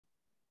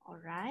All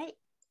right.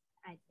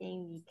 I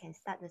think we can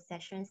start the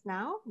sessions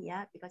now.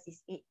 Yeah, because it's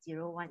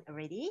 8:01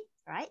 already,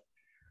 right?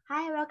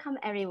 Hi, welcome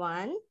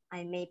everyone.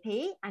 I'm Mei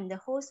Pei. I'm the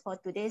host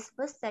for today's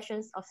first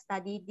sessions of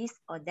Study This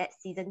or That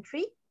Season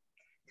 3.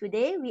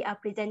 Today, we are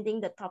presenting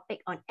the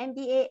topic on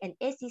MBA and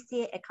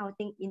ACCA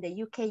accounting in the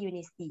UK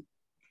University.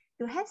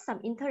 To have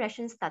some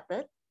interaction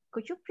started,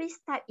 could you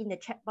please type in the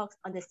chat box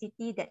on the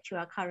city that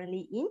you are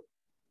currently in?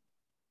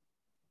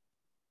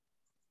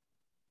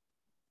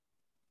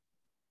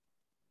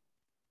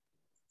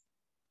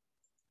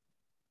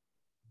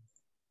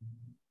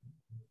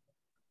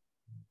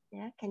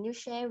 Yeah, can you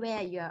share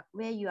where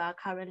you are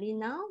currently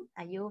now?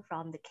 Are you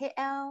from the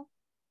KL,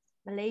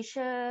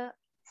 Malaysia,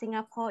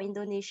 Singapore,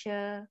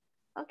 Indonesia?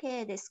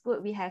 Okay, that's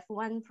good. We have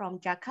one from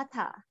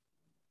Jakarta,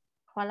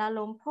 Kuala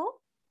Lumpur,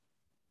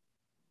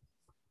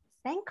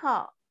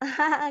 Bangkok,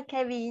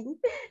 Kevin.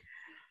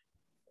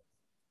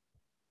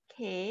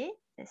 Okay,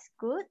 that's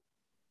good.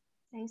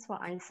 Thanks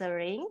for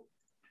answering.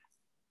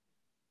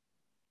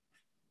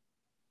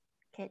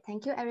 Okay,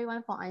 thank you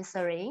everyone for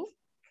answering.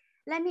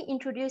 Let me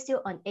introduce you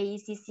on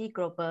AECC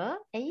Global.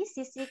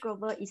 AECC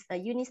Global is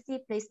a university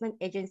placement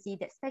agency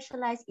that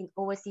specializes in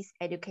overseas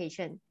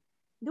education.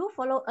 Do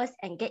follow us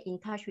and get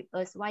in touch with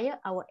us via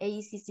our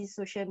AECC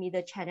social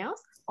media channels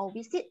or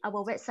visit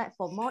our website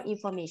for more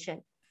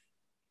information.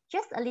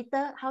 Just a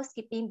little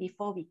housekeeping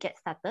before we get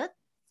started.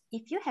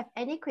 If you have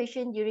any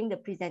question during the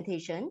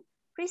presentation,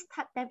 please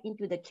type them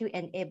into the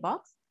Q&A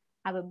box.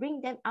 I will bring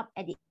them up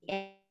at the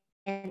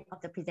end of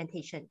the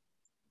presentation.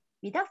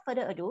 Without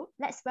further ado,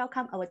 let's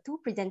welcome our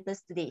two presenters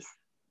today.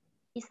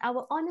 It's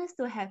our honor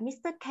to have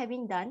Mr.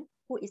 Kevin Dunn,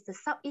 who is the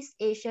Southeast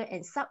Asia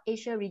and South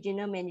Asia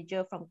Regional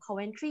Manager from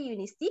Coventry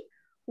University,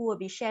 who will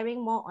be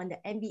sharing more on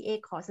the MBA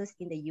courses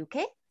in the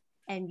UK.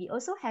 And we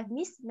also have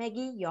Miss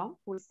Maggie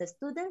Yong, who is the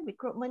Student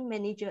Recruitment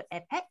Manager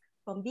APAC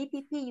from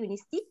BPP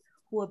University,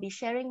 who will be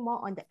sharing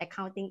more on the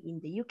accounting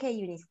in the UK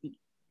University.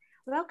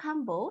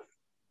 Welcome both.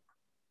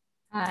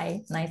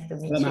 Hi, nice to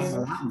meet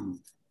you.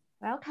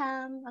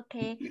 Welcome.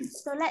 Okay,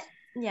 so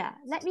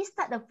let me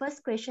start the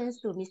first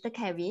questions to Mr.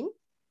 Kevin.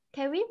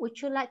 Kevin,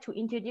 would you like to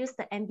introduce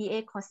the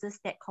MBA courses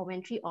that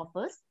Coventry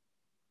offers?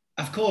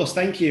 Of course,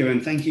 thank you.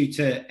 And thank you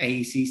to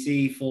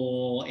AECC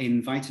for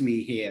inviting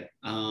me here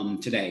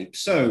today.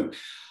 So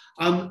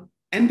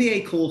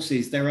MBA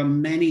courses, there are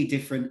many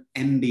different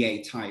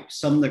MBA types,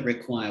 some that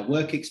require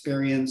work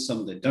experience,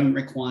 some that don't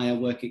require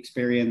work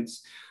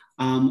experience.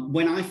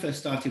 When I first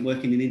started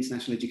working in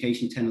international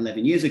education 10,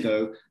 11 years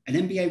ago, an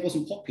MBA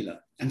wasn't popular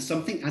and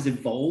something has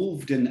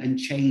evolved and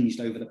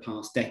changed over the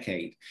past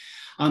decade.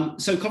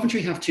 So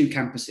Coventry have two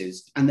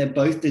campuses and they're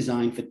both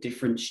designed for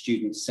different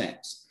student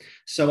sets.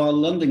 So our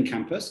London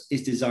campus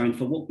is designed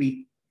for what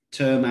we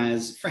term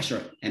as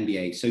fresher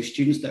MBA, so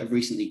students that have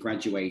recently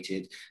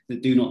graduated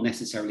that do not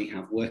necessarily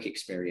have work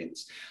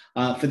experience.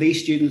 For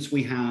these students,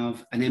 we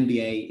have an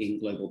MBA in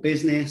global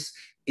business,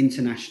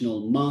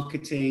 international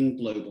marketing,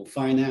 global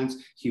finance,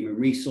 human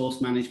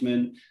resource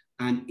management,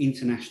 and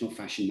international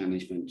fashion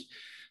management.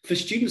 For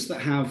students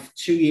that have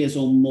 2 years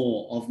or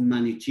more of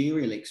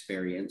managerial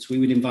experience, we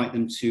would invite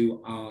them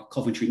to our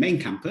Coventry main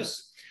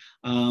campus,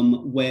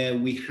 where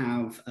we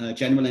have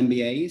general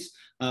MBAs,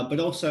 but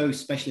also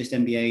specialist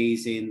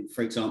MBAs in,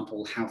 for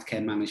example,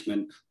 healthcare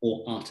management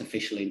or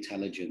artificial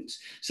intelligence.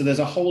 So there's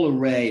a whole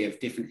array of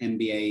different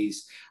MBAs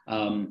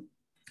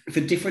for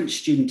different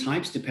student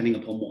types, depending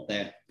upon what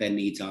their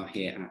needs are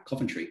here at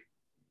Coventry.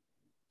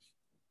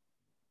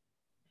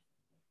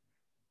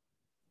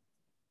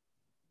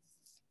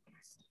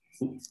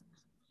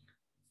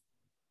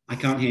 I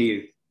can't hear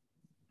you.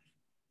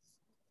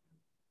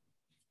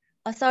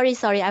 Oh,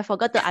 sorry, I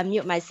forgot to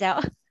unmute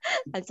myself.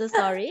 I'm so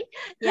sorry.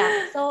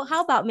 Yeah, so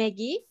how about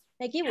Maggie?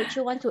 Maggie, would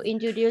you want to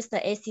introduce the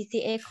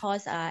ACCA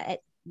course at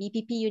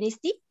BPP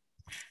University?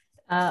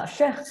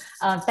 Sure.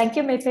 Thank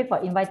you, Maypei, for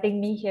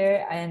inviting me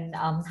here. And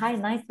hi,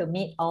 nice to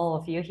meet all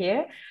of you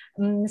here.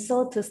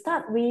 So to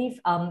start with,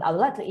 I would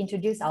like to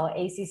introduce our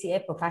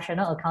ACCA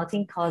professional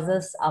accounting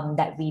courses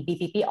that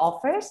BPP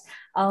offers.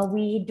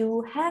 We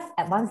do have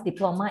advanced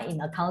diploma in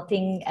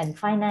accounting and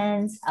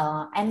finance,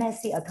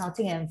 MSc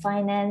accounting and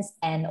finance,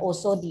 and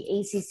also the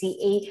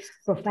ACCA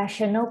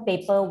professional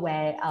paper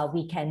where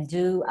we can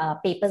do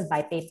papers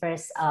by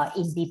papers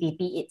in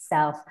BPP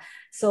itself.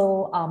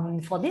 So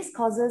for these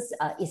courses,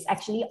 it's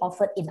actually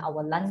offered in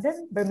our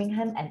London,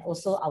 Birmingham, and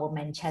also our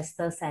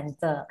Manchester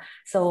Center.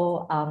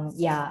 So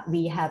yeah,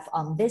 we have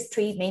these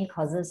three main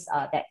courses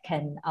that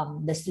can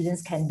the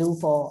students can do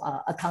for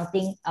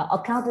accounting,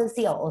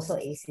 accountancy, or also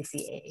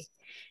ACCA.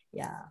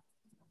 Yeah.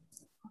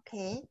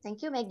 Okay,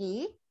 thank you,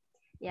 Maggie.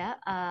 Yeah.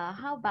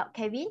 How about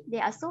Kevin?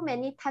 There are so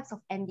many types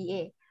of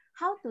MBA.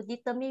 How to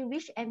determine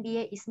which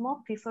MBA is more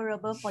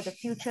preferable for the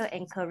future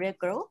and career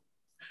growth?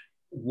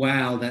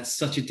 Wow, that's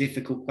such a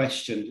difficult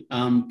question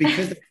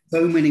because there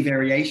are so many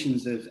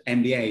variations of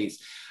MBAs.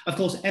 Of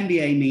course,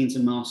 MBA means a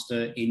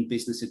Master in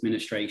Business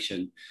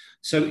Administration.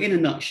 So in a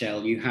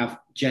nutshell, you have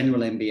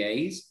general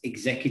MBAs,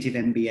 executive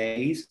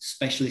MBAs,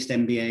 specialist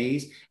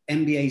MBAs,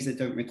 MBAs that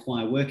don't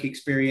require work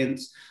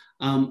experience,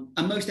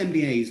 And most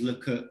MBAs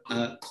look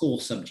at core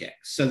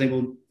subjects. So they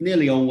will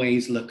nearly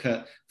always look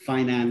at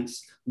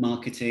finance,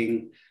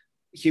 marketing,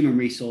 human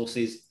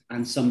resources,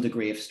 and some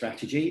degree of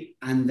strategy.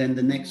 And then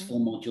the next 4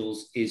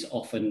 modules is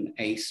often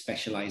a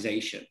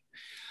specialization.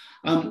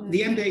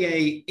 The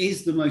MBA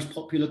is the most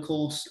popular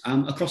course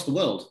across the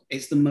world.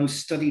 It's the most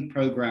studied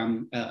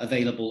program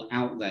available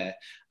out there.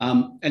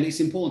 And it's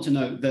important to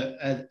note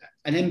that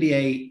an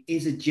MBA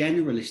is a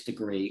generalist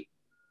degree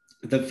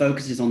that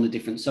focuses on the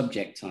different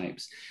subject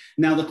types.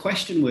 Now, the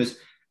question was,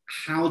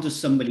 how does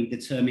somebody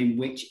determine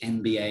which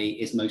MBA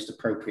is most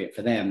appropriate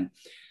for them?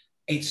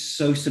 It's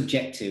so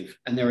subjective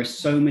and there are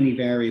so many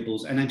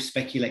variables. And I'm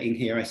speculating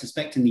here. I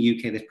suspect in the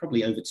UK, there's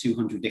probably over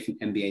 200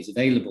 different MBAs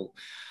available.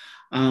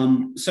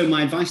 So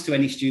my advice to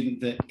any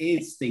student that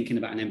is thinking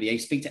about an MBA,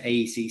 speak to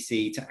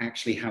AECC to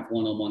actually have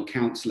one-on-one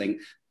counseling.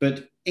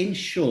 But in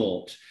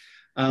short,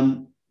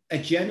 a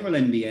general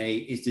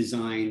MBA is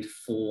designed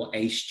for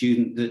a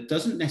student that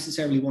doesn't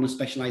necessarily want a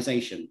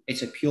specialization.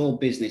 It's a pure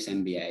business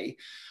MBA.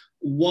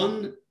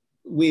 One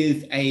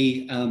with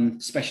a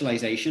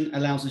specialization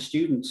allows a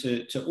student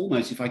to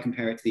almost, if I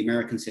compare it to the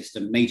American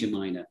system, major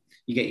minor.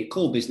 You get your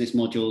core business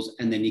modules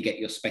and then you get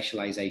your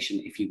specialization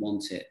if you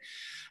want it.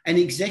 An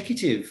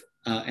executive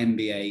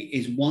MBA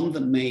is one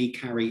that may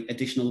carry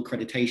additional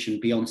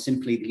accreditation beyond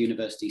simply the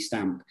university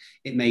stamp.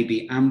 It may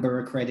be AMBER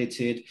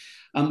accredited,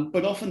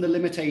 but often the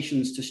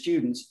limitations to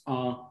students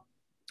are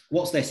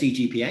what's their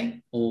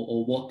CGPA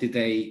or what did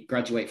they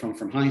graduate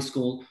from high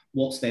school,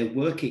 what's their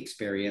work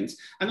experience,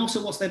 and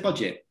also what's their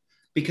budget.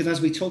 Because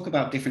as we talk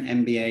about different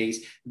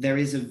MBAs, there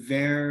is a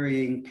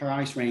varying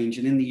price range.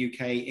 And in the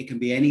UK, it can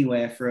be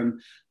anywhere from,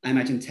 I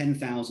imagine,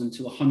 £10,000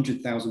 to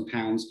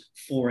 £100,000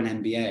 for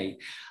an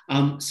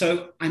MBA.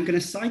 So I'm going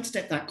to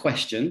sidestep that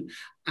question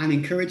and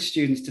encourage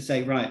students to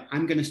say, right,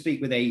 I'm going to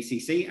speak with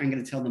AECC. I'm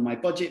going to tell them my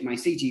budget, my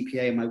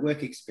CGPA, and my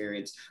work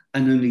experience.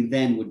 And only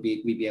then would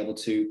we be able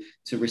to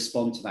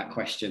respond to that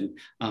question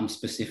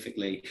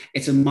specifically.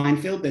 It's a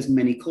minefield. There's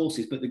many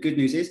courses, but the good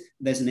news is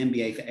there's an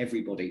MBA for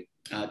everybody,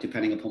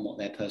 depending upon what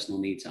their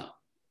personal needs are.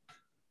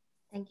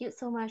 Thank you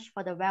so much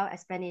for the well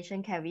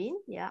explanation, Kevin.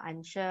 Yeah,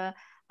 I'm sure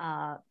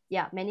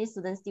many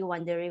students still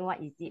wondering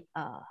what is it,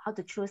 how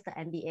to choose the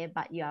MBA,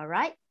 but you are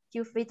right.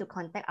 Feel free to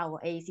contact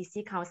our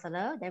AECC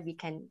counselor, then we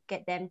can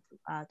get them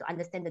to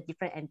understand the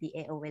different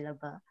MBA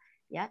available.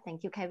 Yeah,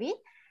 thank you, Kevin.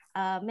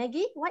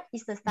 Maggie, what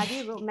is the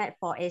study roadmap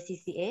for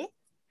ACCA?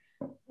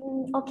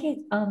 Okay,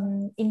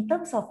 in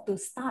terms of to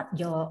start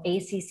your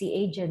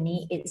ACCA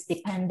journey, it's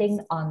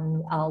depending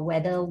on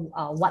whether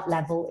what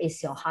level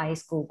is your high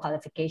school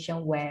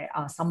qualification, where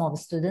some of the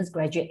students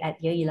graduate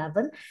at year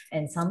 11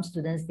 and some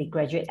students, they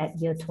graduate at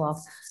year 12.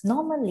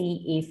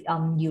 Normally, if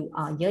you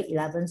are year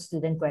 11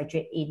 student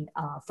graduate in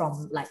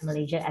from like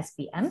Malaysia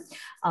SPM,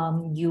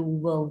 you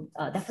will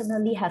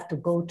definitely have to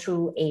go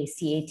through a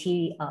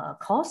CAT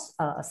course,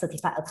 a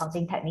Certified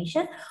Accounting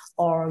Technician,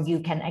 or you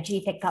can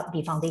actually take up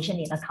the Foundation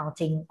in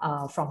Accounting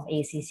from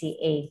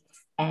ACCA.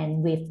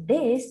 And with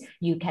this,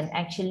 you can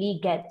actually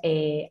get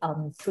a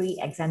 3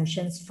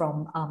 exemptions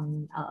from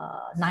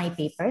 9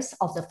 papers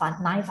of the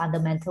 9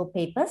 fundamental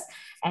papers.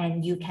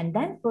 And you can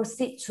then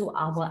proceed to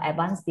our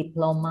advanced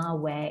diploma,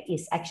 where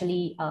it's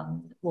actually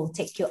will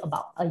take you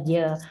about a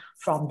year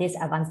from this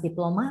advanced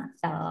diploma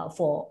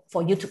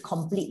for you to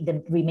complete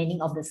the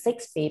remaining of the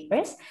 6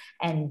 papers.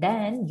 And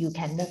then you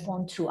can move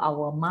on to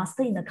our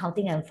Master in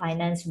Accounting and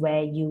Finance,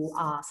 where you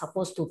are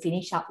supposed to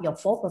finish up your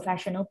 4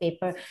 professional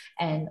paper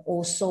and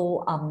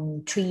also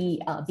 3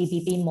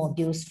 BPP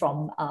modules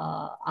from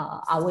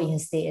our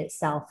institute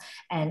itself.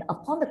 And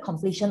upon the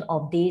completion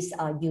of this,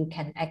 you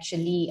can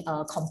actually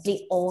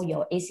complete all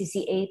your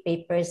ACCA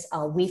papers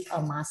with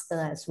a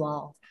master as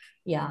well.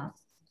 Yeah.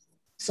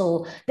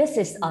 So this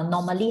is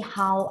normally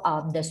how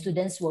the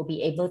students will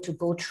be able to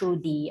go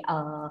through the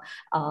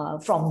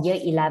from year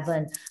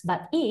 11.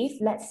 But if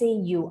let's say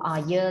you are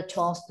year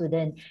 12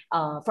 student,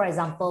 for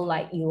example,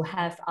 like you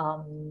have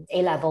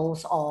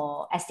A-levels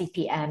or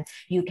STPM,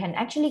 you can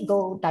actually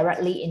go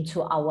directly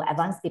into our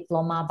advanced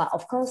diploma, but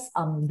of course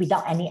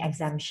without any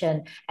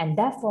exemption. And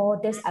therefore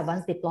this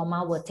advanced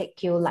diploma will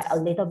take you like a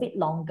little bit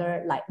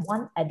longer, like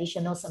 1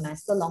 additional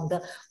semester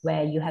longer,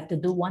 where you have to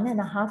do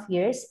 1.5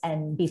 years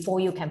and before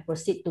you can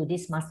proceed to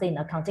this Master in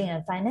Accounting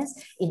and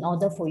Finance, in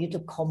order for you to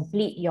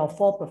complete your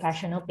 4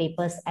 professional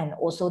papers and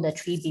also the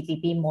 3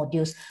 BPP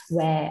modules,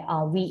 where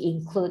we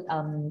include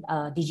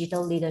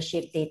digital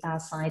leadership, data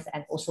science,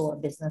 and also a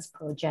business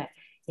project.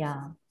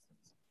 Yeah.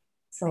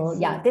 So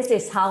yeah, this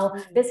is how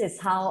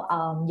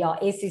your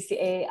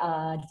ACCA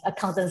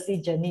accountancy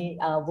journey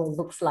will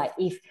looks like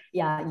if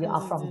you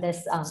are from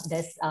this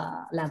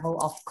level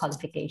of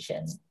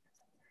qualification.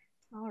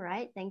 All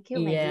right, thank you,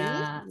 Maggie.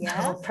 Yeah,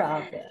 no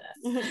problem.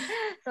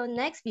 So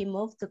next we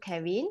move to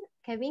Kevin.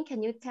 Kevin,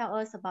 can you tell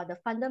us about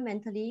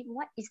fundamentally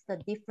what is the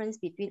difference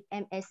between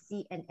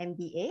MSc and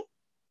MBA?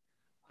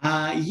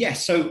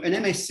 Yes, so an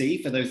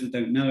MSc, for those that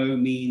don't know,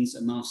 means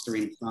a Master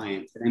in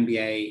Science. An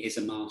MBA is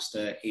a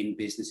Master in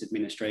Business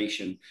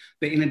Administration.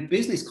 But in a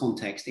business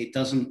context, it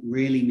doesn't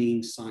really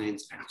mean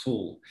science at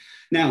all.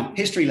 Now,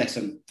 history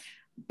lesson.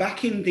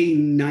 Back in the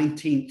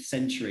 19th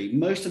century,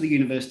 most of the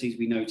universities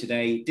we know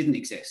today didn't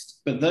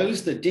exist, but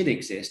those that did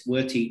exist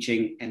were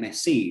teaching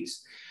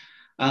MScs.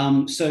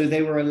 So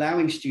they were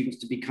allowing students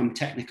to become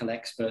technical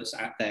experts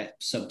at their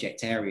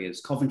subject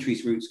areas.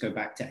 Coventry's roots go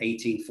back to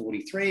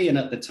 1843, and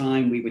at the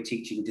time we were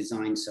teaching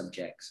design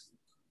subjects.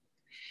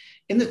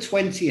 In the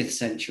 20th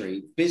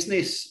century,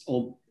 business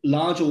or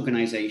large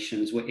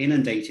organizations were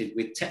inundated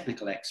with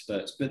technical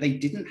experts, but they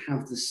didn't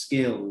have the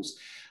skills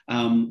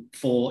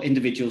for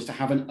individuals to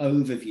have an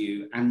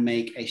overview and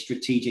make a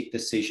strategic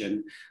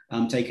decision,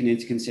 taking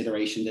into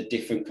consideration the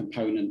different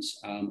components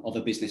of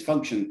a business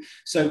function.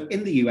 So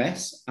in the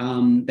US,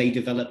 they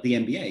developed the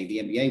MBA. The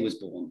MBA was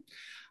born.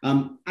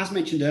 As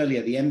mentioned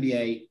earlier, the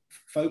MBA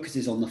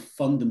focuses on the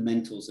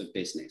fundamentals of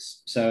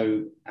business.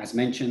 So as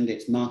mentioned,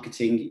 it's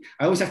marketing.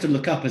 I always have to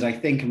look up as I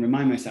think and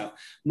remind myself,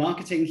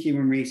 marketing,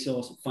 human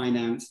resource,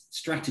 finance,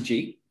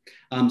 strategy,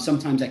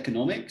 sometimes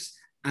economics,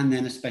 and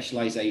then a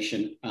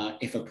specialization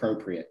if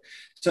appropriate.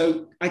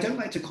 So I don't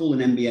like to call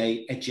an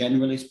MBA a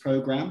generalist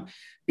program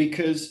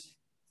because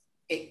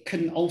it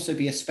can also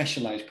be a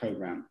specialized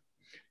program.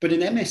 But an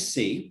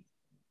MSc,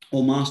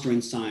 or Master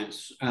in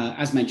Science,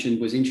 as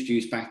mentioned, was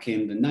introduced back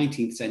in the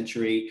 19th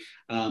century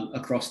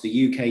across the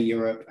UK,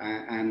 Europe,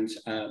 and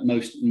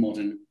most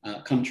modern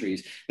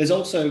countries. There's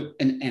also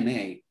an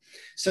MA.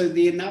 So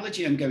the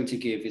analogy I'm going to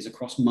give is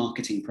across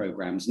marketing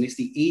programs, and it's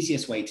the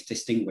easiest way to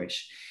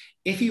distinguish.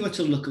 If you were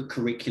to look at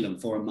curriculum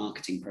for a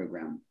marketing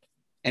program,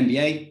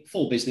 MBA,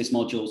 4 business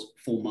modules,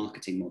 4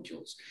 marketing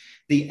modules.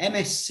 The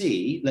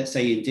MSc, let's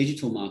say in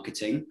digital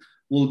marketing,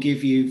 will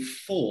give you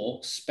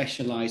 4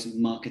 specialized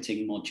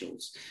marketing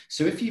modules.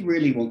 So if you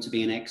really want to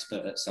be an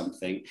expert at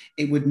something,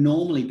 it would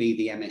normally be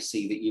the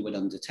MSc that you would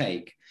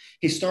undertake.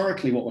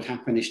 Historically, what would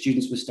happen is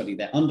students would study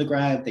their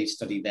undergrad, they'd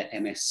study their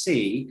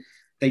MSc,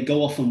 they'd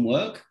go off and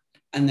work,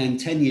 and then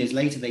 10 years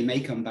later, they may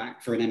come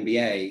back for an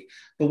MBA.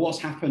 But what's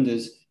happened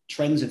is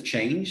trends have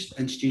changed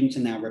and students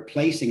are now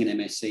replacing an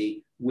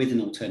MSc with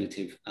an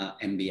alternative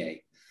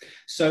MBA.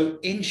 So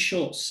in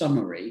short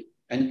summary,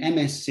 an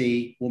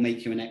MSc will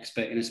make you an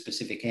expert in a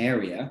specific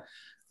area.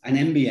 An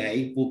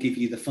MBA will give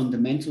you the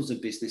fundamentals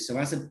of business. So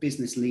as a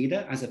business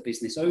leader, as a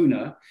business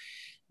owner,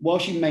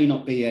 whilst you may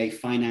not be a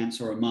finance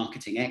or a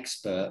marketing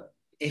expert,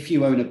 if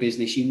you own a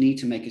business, you need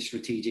to make a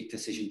strategic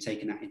decision,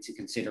 taking that into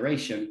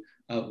consideration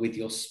with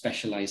your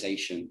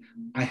specialization.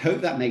 I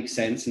hope that makes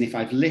sense. And if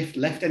I've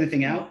left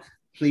anything out,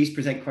 please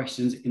present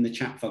questions in the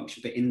chat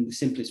function, but in the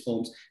simplest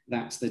forms,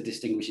 that's the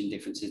distinguishing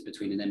differences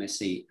between an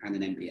MSc and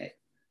an MBA.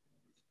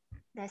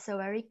 That's a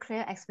very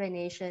clear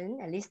explanation,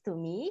 at least to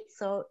me.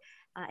 So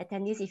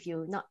attendees, if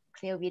you're not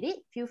clear with it,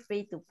 feel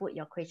free to put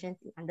your questions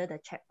under the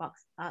chat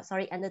box,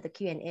 under the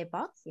Q&A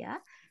box, yeah.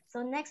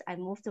 So next I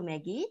move to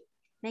Maggie.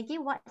 Maggie,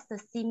 what's the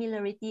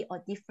similarity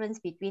or difference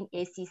between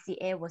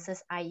ACCA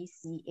versus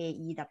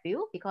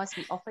ICAEW? Because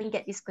we often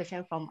get this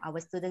question from our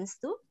students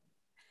too.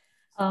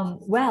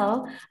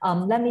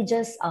 Let me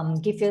just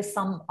give you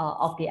some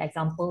of the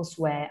examples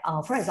where,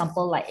 for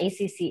example, like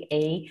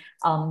ACCA,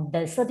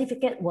 the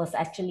certificate was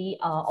actually,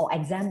 or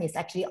exam is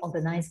actually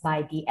organized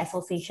by the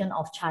Association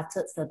of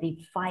Chartered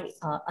Certified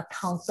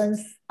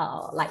Accountants,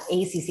 like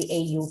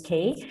ACCA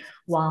UK,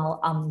 while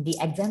the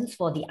exams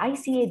for the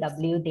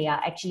ICAEW, they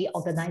are actually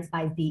organized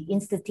by the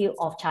Institute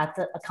of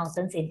Chartered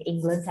Accountants in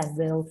England and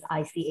Wales,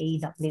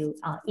 ICAEW,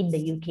 in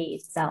the UK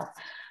itself.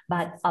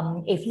 But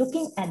if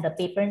looking at the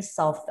papers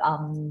of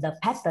the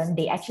pattern,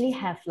 they actually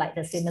have like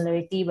the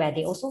similarity where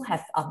they also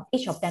have,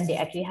 each of them, they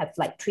actually have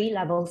like 3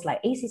 levels.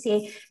 Like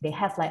ACCA, they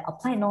have like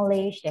applied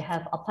knowledge, they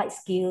have applied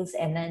skills,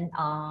 and then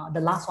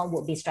the last one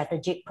would be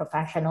strategic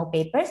professional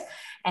papers.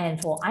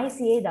 And for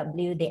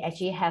ICAEW, they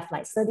actually have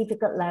like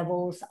certificate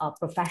levels,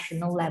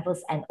 professional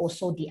levels, and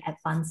also the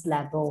advanced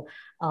level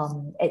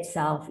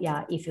itself,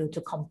 yeah, if you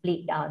to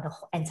complete the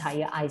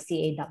entire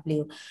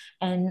ICAEW.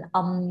 And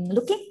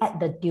looking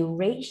at the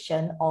duration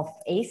of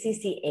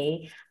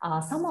ACCA,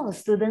 some of the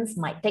students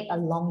might take a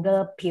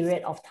longer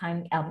period of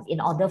time in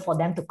order for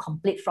them to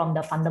complete from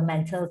the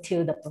fundamental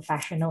to the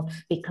professional,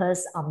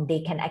 because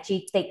they can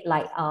actually take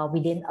like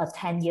within a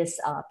 10 years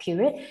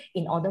period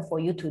in order for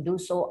you to do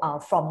so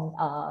from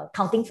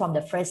counting from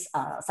the first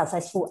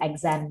successful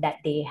exam that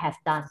they have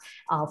done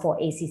for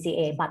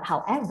ACCA. But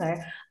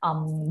however,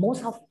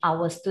 most of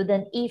our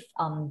students, if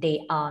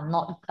they are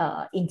not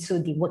into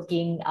the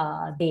working,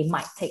 they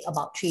might take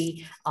about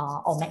 3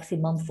 or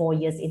maximum 4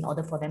 years in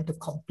order for them to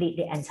complete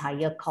the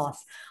entire course.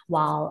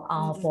 While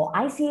for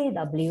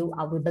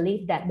ICAEW, we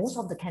believe that most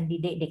of the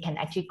candidates, they can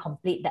actually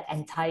complete the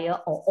entire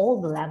or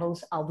all the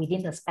levels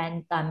within the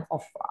span time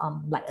of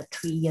like a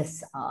 3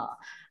 years,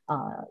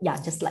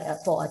 just like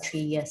for 3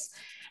 years.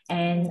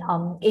 And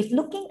if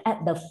looking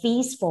at the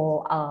fees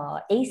for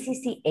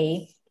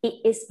ACCA, it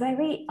is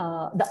very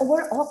the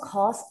overall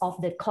cost of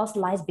the course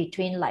lies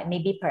between like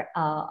maybe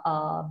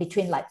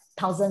between like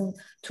 1,000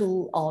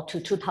 to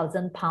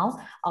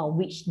 £2,000,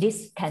 which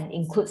this can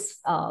include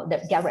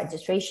their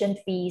registration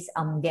fees,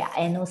 their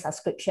annual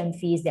subscription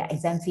fees, their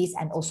exam fees,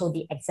 and also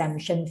the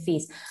exemption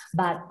fees.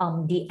 But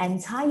the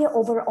entire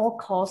overall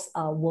cost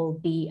will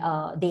be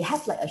they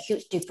have like a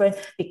huge difference,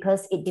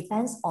 because it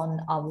depends on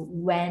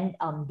when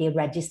they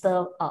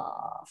register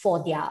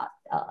for their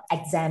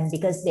exam,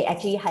 because they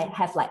actually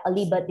have like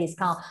early bird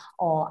discount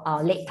or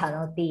late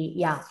penalty.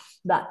 Yeah,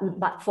 but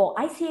for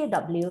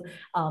ICAEW,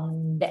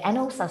 the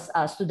annual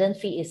student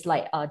fee is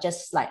like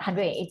just like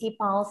 £180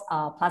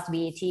 plus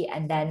VAT,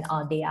 and then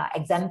their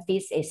exam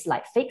fees is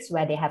like fixed,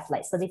 where they have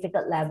like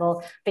certificate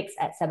level fixed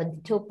at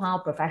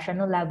 £72,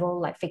 professional level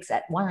like fixed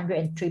at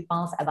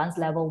 £103, advanced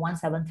level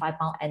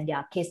 £175, and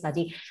their case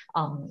study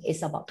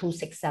is about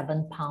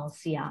 £267.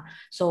 Yeah,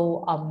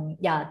 so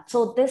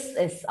so this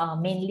is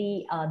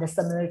mainly the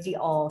similarity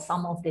or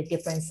some of the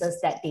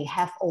differences that they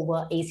have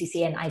over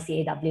ACCA and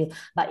ICAEW.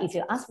 But if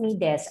you ask me,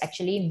 there's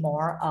actually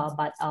more,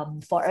 but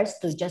for us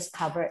to just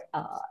cover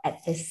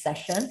at this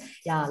session,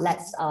 yeah,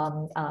 let's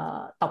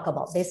talk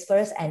about this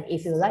first. And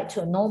if you'd like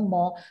to know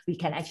more, we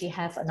can actually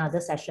have another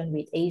session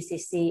with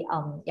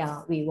ACCA.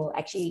 Yeah, we will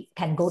actually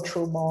can go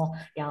through more,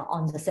 yeah,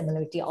 on the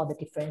similarity or the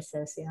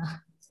differences. Yeah.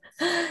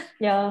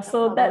 Yeah,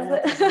 so that's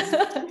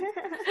it.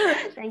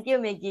 Thank you,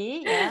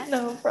 Maggie. Yeah,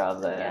 no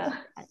problem. Yeah.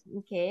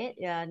 Okay.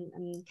 Yeah.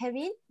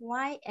 Kevin,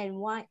 why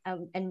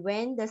and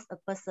when does a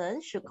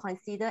person should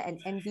consider an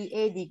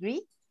MBA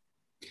degree?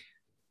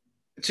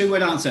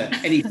 Two-word answer: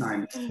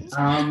 anytime.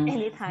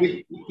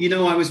 Anytime. You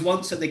know, I was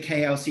once at the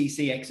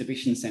KLCC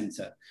Exhibition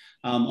Centre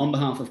on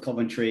behalf of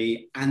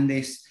Coventry, and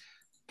this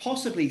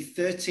possibly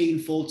 13,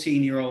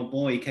 14-year-old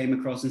boy came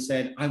across and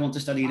said, I want to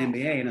study an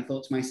MBA. And I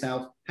thought to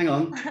myself, hang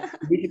on,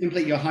 you need to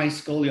complete your high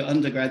school, your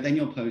undergrad, then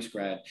your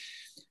postgrad.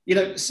 You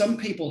know, some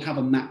people have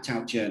a mapped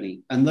out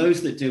journey, and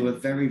those that do are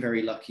very,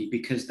 very lucky,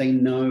 because they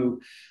know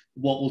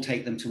what will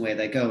take them to where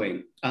they're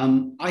going.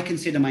 I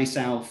consider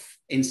myself,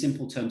 in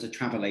simple terms, a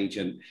travel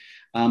agent.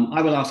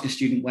 I will ask a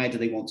student, where do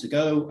they want to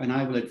go? And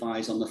I will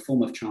advise on the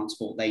form of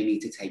transport they need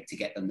to take to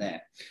get them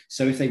there.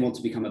 So if they want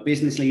to become a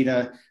business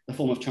leader, the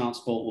form of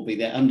transport will be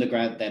their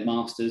undergrad, their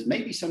master's,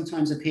 maybe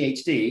sometimes a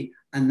PhD,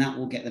 and that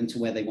will get them to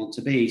where they want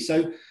to be.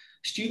 So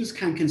students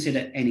can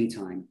consider any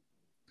time.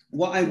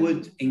 What I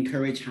would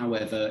encourage,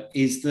 however,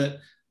 is that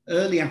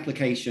early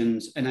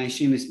applications, and I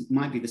assume this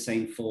might be the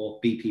same for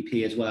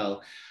BPP as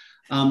well,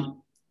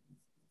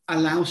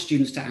 allow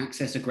students to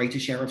access a greater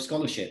share of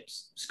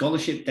scholarships.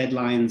 Scholarship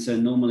deadlines are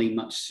normally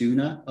much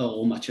sooner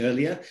or much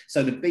earlier.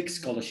 So the big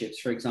scholarships,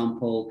 for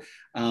example,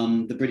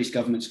 the British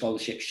government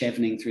scholarship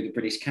chevening through the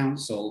British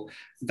Council,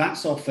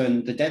 that's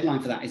often, the deadline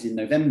for that is in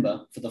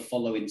November for the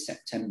following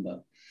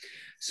September.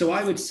 So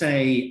I would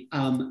say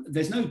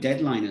there's no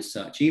deadline as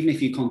such. Even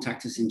if you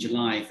contact us in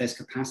July, if there's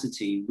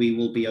capacity, we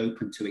will be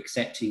open to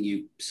accepting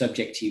you,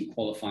 subject to you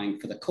qualifying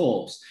for the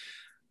course.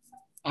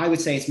 I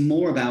would say it's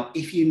more about,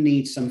 if you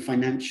need some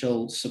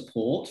financial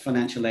support,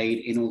 financial aid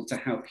in order to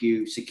help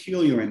you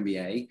secure your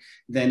MBA,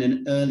 then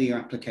an earlier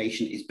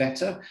application is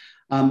better.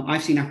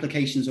 I've seen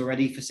applications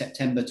already for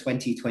September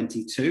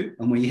 2022,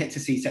 and we're yet to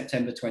see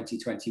September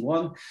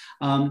 2021.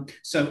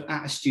 So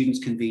at a student's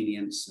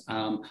convenience,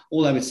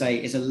 all I would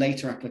say is a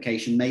later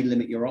application may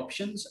limit your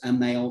options and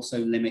may also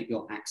limit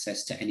your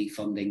access to any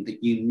funding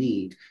that you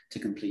need to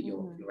complete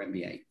your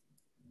MBA.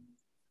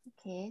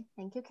 Okay,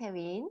 thank you,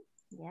 Kevin.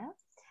 Yeah.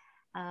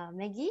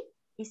 Maggie,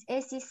 is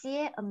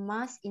ACCA a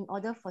must in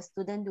order for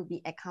students to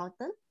be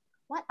accountant?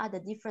 What are the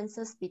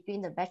differences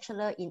between the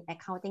Bachelor in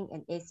Accounting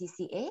and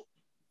ACCA?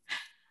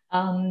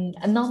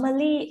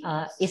 Normally,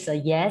 it's a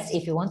yes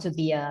if you want to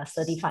be a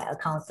certified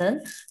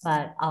accountant.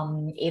 But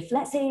if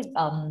let's say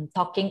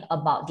talking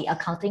about the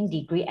accounting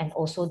degree and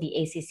also the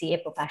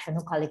ACCA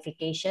professional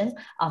qualification,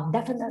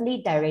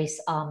 definitely there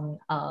is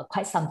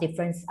quite some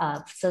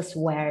differences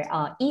where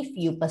if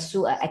you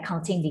pursue an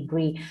accounting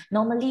degree,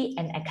 normally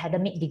an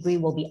academic degree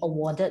will be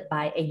awarded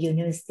by a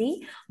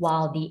university,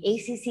 while the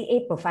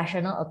ACCA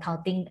professional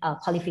accounting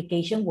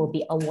qualification will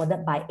be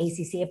awarded by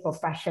ACCA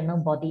professional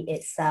body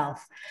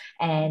itself.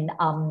 And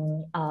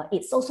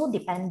it's also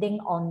depending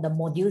on the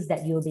modules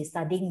that you'll be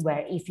studying,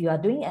 where if you are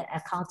doing an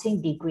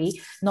accounting degree,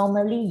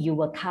 normally you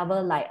will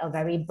cover like a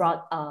very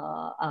broad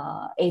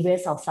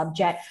areas of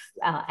subject,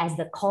 as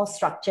the course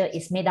structure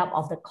is made up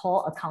of the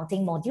core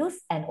accounting modules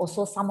and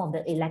also some of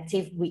the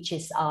elective, which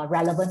is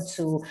relevant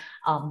to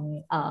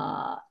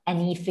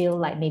any field,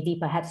 like maybe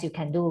perhaps you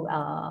can do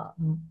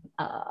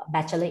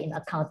bachelor in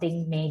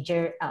accounting,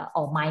 major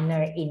or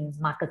minor in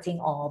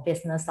marketing or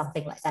business,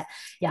 something like that.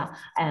 Yeah,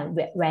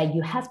 where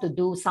you have to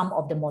do some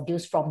of the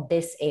modules from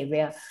this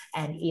area.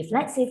 And if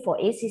let's say for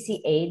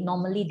ACCA,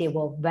 normally they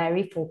will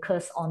very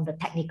focus on the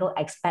technical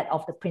aspect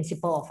of the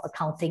principle of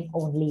accounting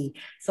only.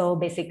 So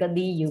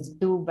basically you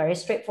do very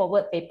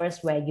straightforward papers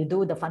where you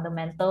do the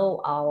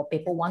fundamental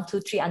paper 1, 2,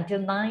 3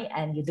 until 9,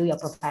 and you do your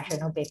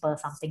professional paper,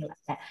 something like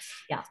that.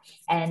 Yeah.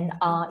 And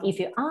if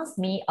you ask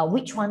me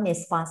which one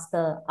is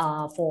faster,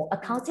 for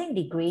accounting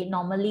degree,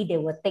 normally they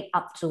will take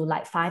up to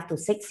like 5 to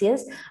 6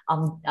 years,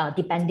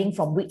 depending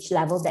from which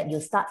level that you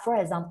start. For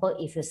example,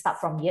 if you start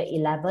from year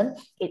 11,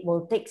 it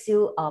will take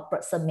you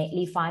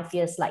approximately 5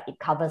 years, like it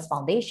covers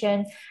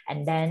foundation,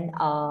 and then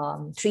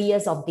 3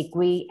 years of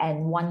degree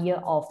and 1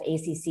 year of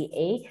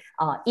ACCA.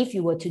 If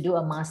you were to do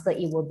a master,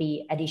 it will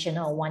be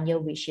additional 1 year,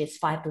 which is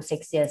 5 to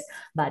 6 years.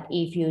 But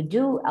if you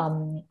do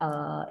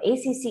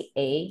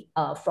ACCA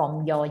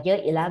from your year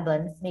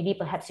 11, maybe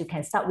perhaps you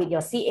can start with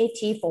your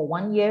CAT for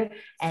 1 year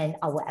and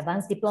our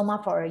advanced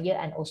diploma for a year,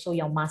 and also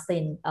your master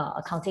in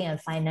accounting and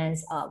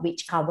finance,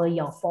 which cover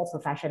your 4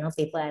 professional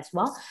paper as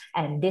well.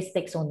 And this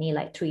takes only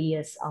like 3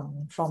 years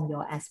from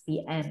your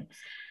SPM.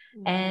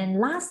 And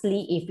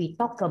lastly, if we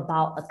talk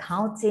about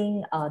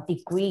accounting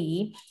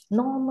degree,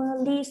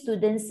 normally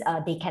students,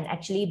 they can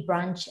actually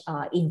branch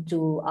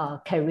into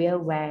a career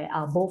where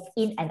both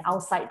in and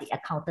outside the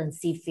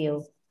accountancy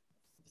field.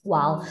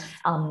 While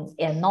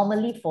and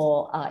normally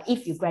for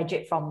if you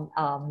graduate from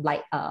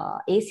like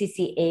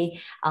ACCA,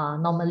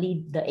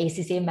 normally the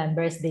ACCA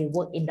members, they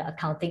work in the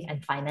accounting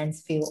and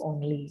finance field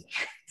only.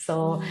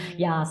 So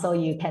yeah, so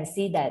you can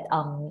see that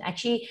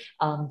actually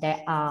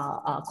there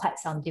are quite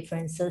some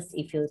differences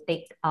if you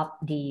take up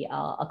the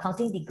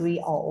accounting degree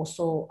or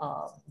also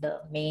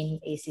the main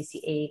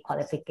ACCA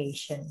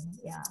qualification.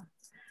 Yeah.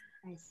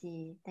 I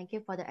see. Thank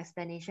you for the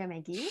explanation,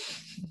 Maggie.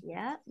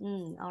 Yeah.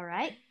 All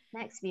right.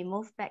 Next, we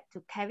move back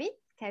to Kevin.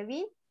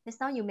 Kevin, just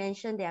now you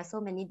mentioned there are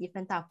so many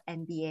different types of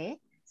MBA.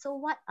 So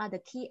what are the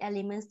key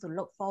elements to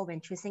look for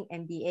when choosing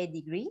MBA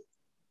degree?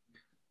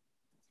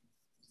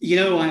 You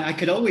know, I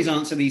could always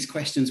answer these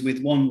questions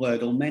with one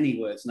word or many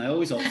words, and I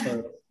always opt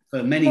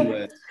for many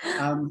words.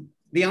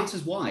 The answer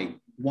is why.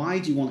 Why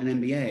do you want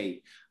an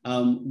MBA?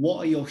 What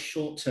are your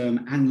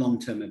short-term and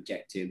long-term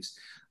objectives?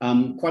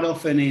 Quite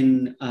often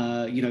in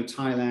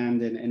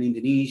Thailand and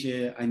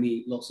Indonesia, I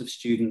meet lots of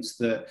students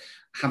that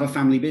have a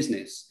family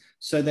business.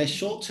 So their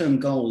short-term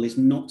goal is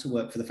not to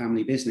work for the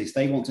family business.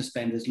 They want to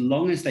spend as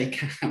long as they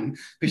can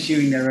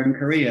pursuing their own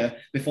career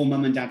before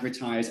mum and dad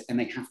retires and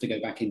they have to go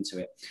back into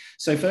it.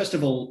 So first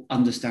of all,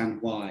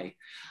 understand why.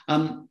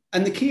 And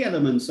the key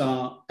elements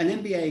are, an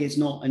MBA is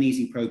not an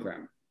easy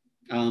program.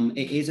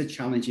 It is a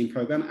challenging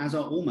program, as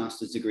are all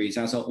master's degrees,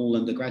 as are all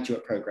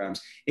undergraduate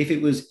programs. If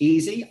it was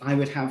easy, I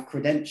would have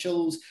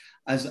credentials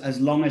as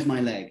long as my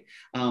leg,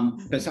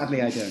 but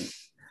sadly I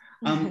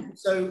don't.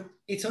 So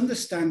it's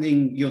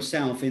understanding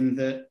yourself in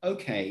that,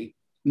 okay,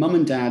 mum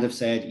and dad have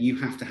said you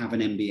have to have an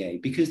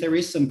MBA because there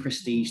is some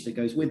prestige that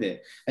goes with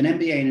it. An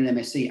MBA and an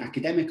MSc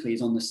academically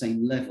is on the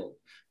same level,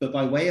 but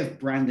by way of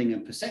branding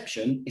and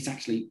perception, it's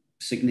actually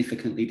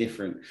significantly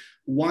different.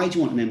 Why do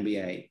you want an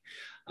MBA?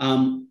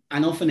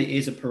 And often it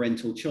is a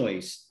parental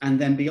choice. And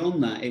then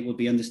beyond that, it will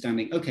be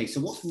understanding, okay, so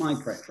what's my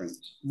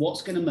preference?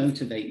 What's going to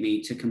motivate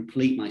me to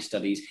complete my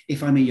studies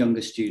if I'm a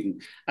younger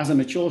student? As a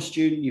mature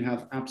student, you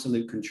have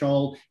absolute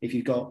control. If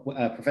you've got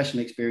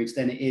professional experience,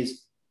 then it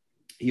is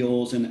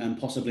yours and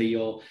possibly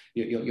your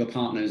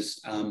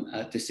partner's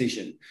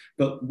decision.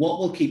 But what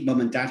will keep mum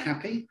and dad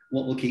happy?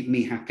 What will keep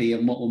me happy?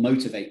 And what will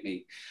motivate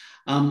me?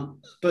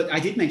 But I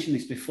did mention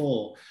this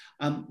before.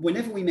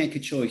 Whenever we make a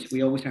choice,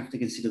 we always have to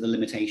consider the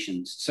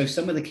limitations. So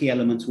some of the key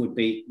elements would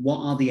be, what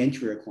are the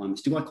entry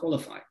requirements? Do I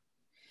qualify?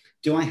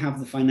 Do I have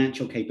the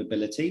financial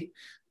capability?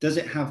 Does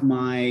it have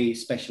my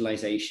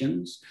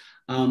specializations?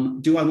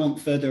 Do I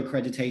want further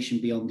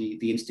accreditation beyond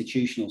the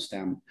institutional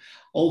stamp?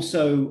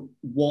 Also,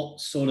 what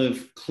sort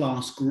of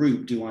class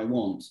group do I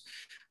want?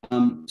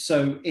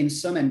 So in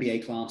some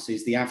MBA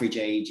classes, the average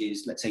age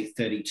is, let's say,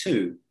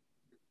 32.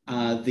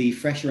 The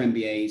fresher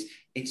MBAs,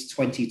 it's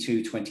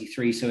 22,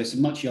 23. So it's a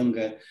much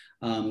younger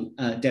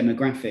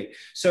demographic.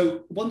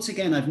 So once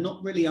again, I've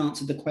not really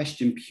answered the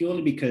question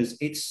purely because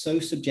it's so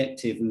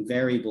subjective and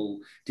variable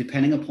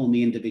depending upon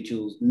the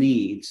individual's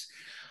needs.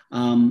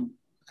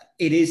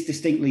 It is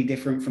distinctly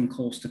different from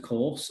course to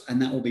course,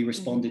 and that will be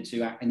responded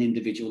to at an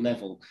individual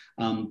level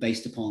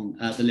based upon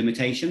the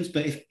limitations.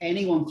 But if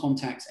anyone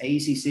contacts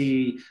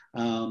AECC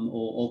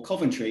or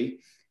Coventry,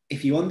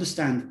 if you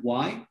understand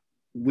why,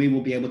 we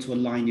will be able to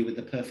align you with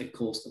the perfect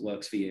course that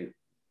works for you.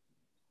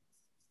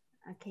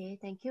 Okay,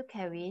 thank you,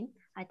 Kevin.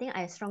 I think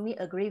I strongly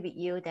agree with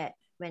you that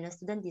when a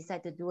student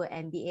decides to do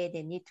an MBA,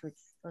 they need to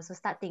also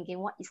start thinking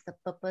what is the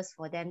purpose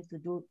for them to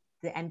do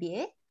the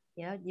MBA.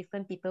 You know,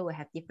 different people will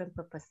have different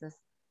purposes.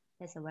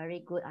 That's a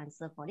very good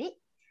answer for it.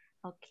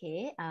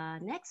 Okay,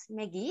 next,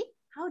 Maggie,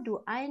 how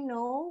do I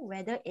know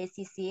whether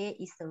ACCA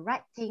is the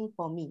right thing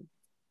for me?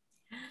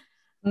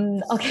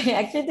 Okay,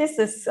 actually, this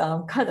is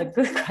quite a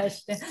good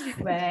question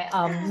where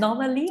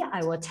normally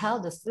I will tell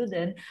the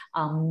student,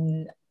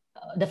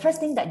 the first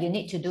thing that you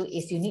need to do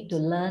is you need to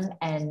learn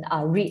and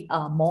read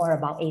more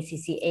about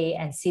ACCA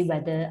and see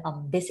whether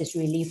this is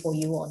really for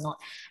you or not.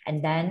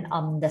 And then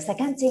the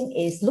second thing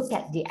is look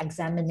at the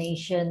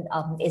examination.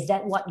 Is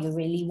that what you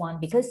really want?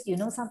 Because, you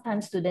know,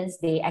 sometimes students,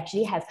 they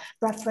actually have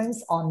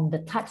preference on the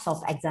types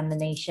of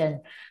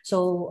examination.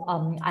 So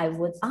I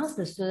would ask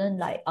the student,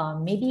 like,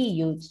 maybe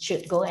you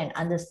should go and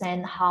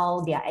understand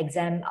how their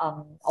exam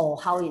or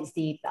how is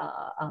the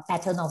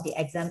pattern of the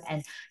exam.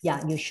 And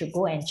yeah, you should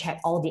go and check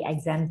all the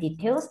exam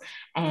details.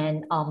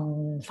 And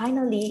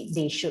finally,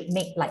 they should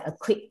make like a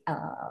quick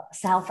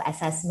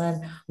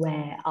self-assessment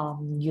where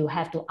you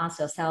have to ask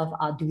yourself,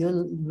 do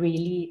you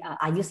really,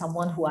 are you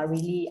someone who are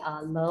really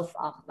love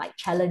like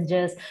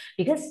challenges?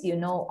 Because, you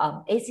know,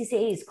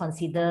 ACCA is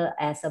considered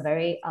as a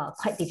very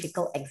quite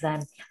difficult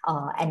exam.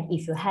 And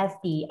if you have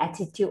the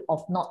attitude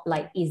of not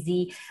like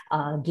easy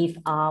give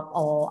up,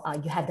 or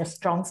you have the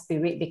strong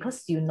spirit,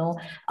 because, you know,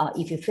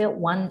 if you fail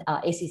one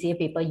ACCA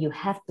paper, you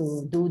have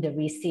to do the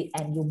receipt,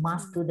 and you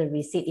must do the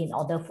receipt in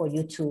order for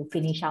you to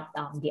finish up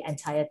the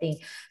entire thing.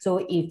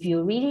 So if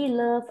you really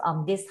love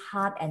this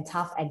hard and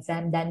tough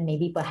exam, then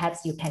maybe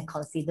perhaps you can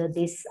consider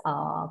this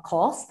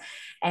course.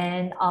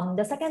 And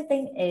the second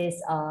thing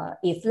is,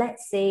 if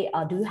let's say,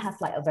 do you have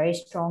like a very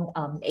strong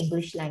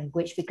English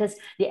language? Because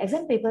the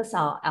exam papers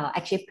are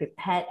actually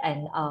prepared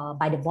and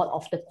by the board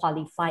of the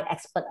qualified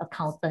expert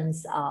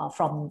accountants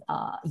from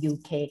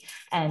UK,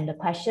 and the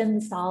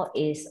question style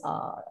is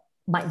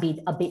might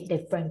be a bit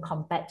different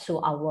compared to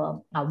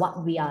our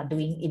what we are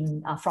doing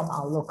in from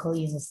our local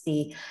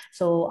university.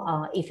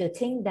 So if you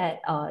think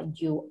that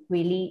you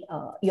really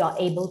you are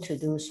able to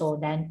do so,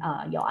 then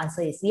your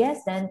answer is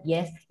yes, then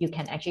yes, you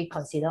can actually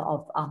consider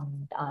of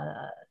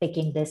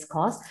taking this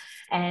course.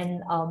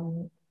 And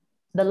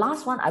the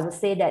last one, I would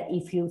say that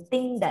if you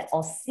think that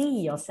or see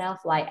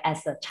yourself like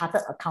as a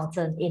chartered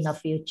accountant in the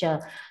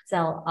future,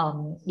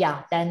 so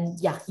yeah, then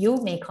yeah, you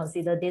may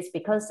consider this,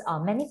 because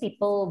many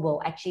people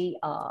will actually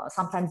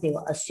sometimes they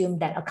will assume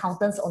that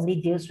accountants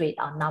only deals with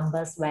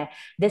numbers, where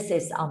this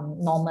is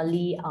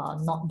normally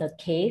not the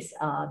case,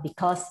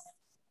 because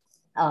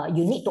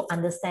you need to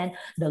understand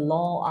the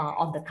law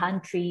of the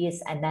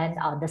countries, and then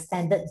the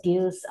standard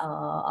deals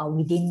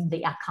within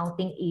the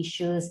accounting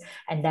issues,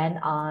 and then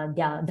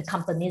the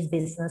company's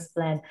business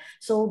plan.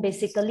 So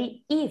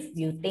basically, if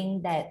you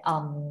think that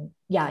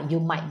yeah, you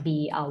might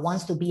be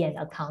wants to be an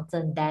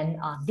accountant, then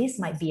this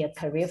might be a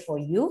career for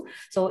you.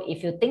 So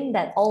if you think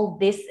that all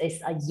this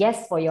is a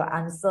yes for your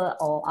answer,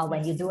 or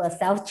when you do a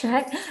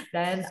self-check,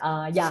 then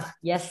yeah,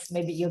 yes,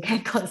 maybe you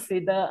can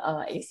consider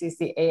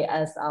ACCA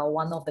as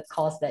one of the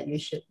course that you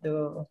should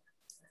do.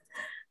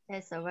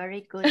 That's a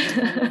very good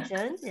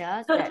information.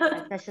 Yeah, that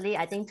especially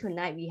I think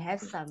tonight we have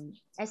some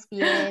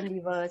SPM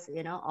viewers,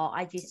 you know, or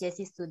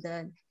IGCSE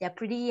students. They're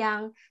pretty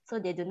young, so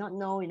they do not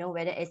know, you know,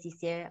 whether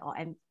ACCA or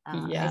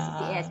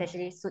ACCA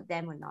especially suit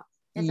them or not.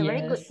 That's a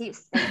very good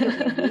tips. Thank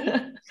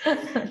you,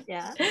 Kevin.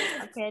 Yeah.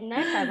 Okay.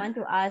 Next, I want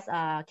to ask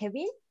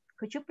Kevin.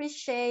 Could you please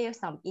share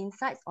some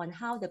insights on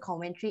how the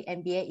Coventry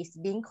MBA is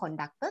being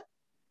conducted?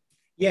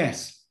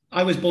 Yes,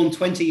 I was born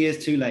 20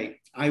 years too late.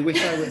 I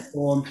wish I was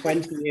born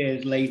 20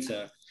 years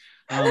later.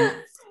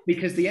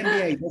 Because the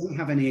MBA doesn't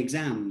have any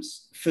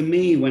exams. For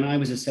me, when I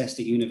was assessed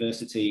at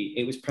university,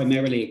 it was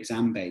primarily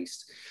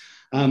exam-based.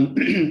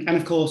 And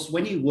of course,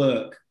 when you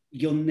work,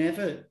 you're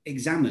never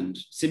examined.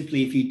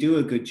 Simply, if you do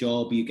a good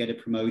job, you get a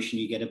promotion,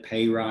 you get a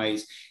pay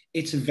rise.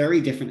 It's a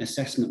very different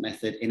assessment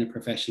method in a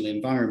professional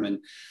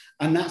environment.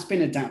 And that's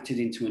been adapted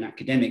into an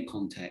academic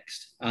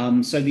context.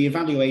 So the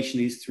evaluation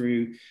is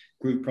through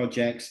group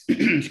projects,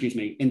 excuse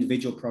me,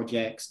 individual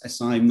projects,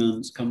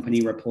 assignments,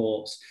 company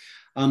reports.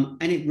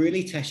 And it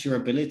really tests your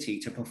ability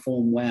to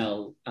perform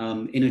well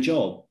in a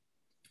job.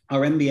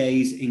 Our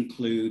MBAs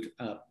include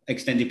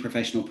extended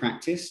professional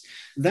practice.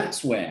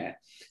 That's where,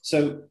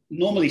 so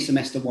normally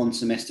semester 1,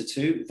 semester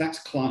 2, that's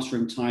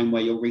classroom time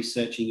where you're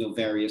researching your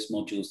various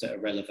modules that are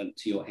relevant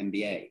to your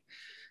MBA.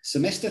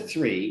 Semester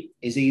 3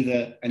 is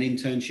either an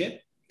internship.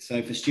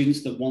 So for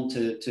students that want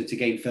to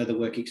gain further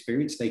work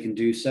experience, they can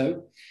do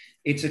so.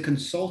 It's a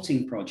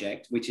consulting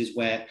project, which is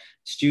where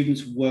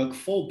students work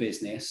for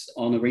business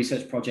on a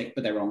research project,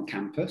 but they're on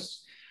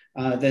campus.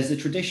 There's a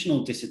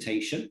traditional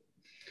dissertation.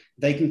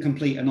 They can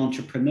complete an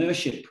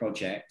entrepreneurship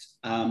project,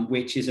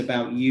 which is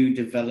about you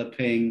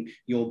developing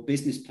your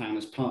business plan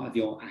as part of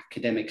your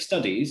academic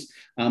studies.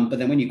 But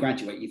then when you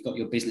graduate, you've got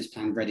your business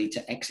plan ready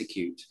to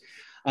execute.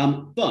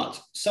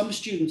 But some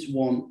students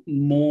want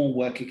more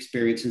work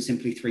experience than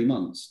simply 3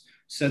 months.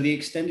 So the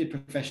extended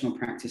professional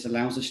practice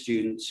allows a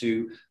student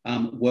to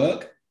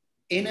work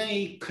in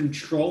a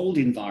controlled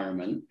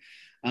environment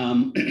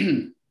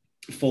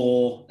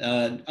for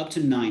up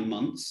to 9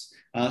 months.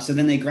 So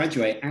then they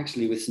graduate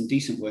actually with some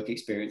decent work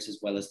experience as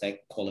well as their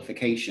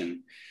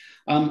qualification.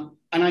 And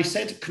I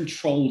said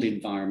controlled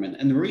environment.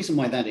 And the reason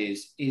why that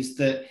is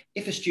that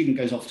if a student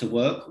goes off to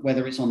work,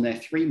 whether it's on their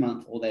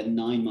 3-month or their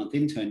 9-month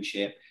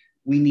internship,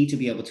 we need to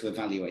be able to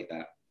evaluate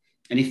that.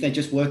 And if they're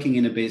just working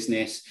in a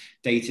business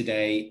day to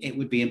day, it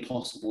would be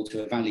impossible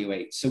to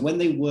evaluate. So when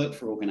they work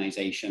for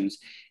organizations,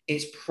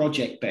 it's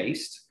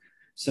project-based,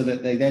 so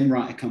that they then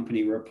write a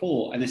company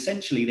report, and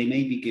essentially they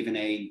may be given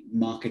a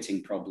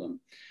marketing problem.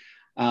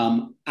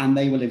 And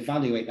they will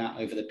evaluate that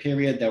over the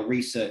period, they'll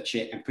research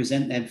it and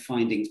present their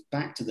findings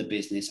back to the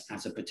business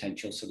as a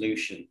potential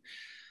solution.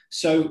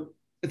 So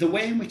the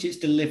way in which it's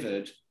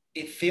delivered,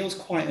 it feels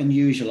quite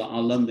unusual at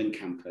our London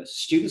campus.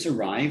 Students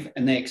arrive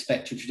and they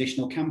expect a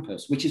traditional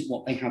campus, which is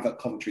what they have at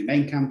Coventry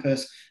main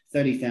campus,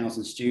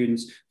 30,000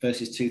 students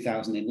versus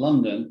 2,000 in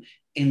London.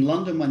 In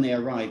London, when they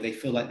arrive, they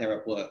feel like they're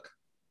at work.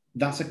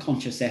 That's a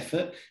conscious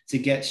effort to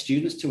get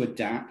students to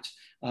adapt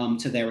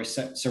to their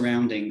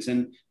surroundings.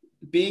 And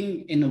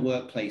being in the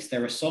workplace,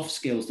 there are soft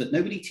skills that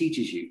nobody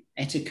teaches you,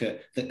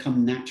 etiquette, that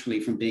come naturally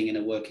from being in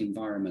a work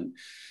environment.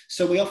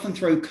 So we often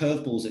throw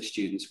curveballs at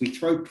students. We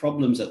throw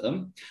problems at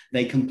them.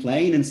 They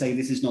complain and say,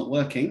 this is not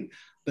working.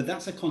 But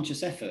that's a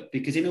conscious effort,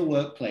 because in a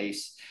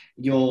workplace,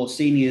 your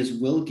seniors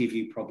will give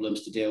you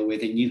problems to deal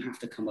with and you have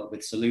to come up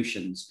with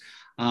solutions.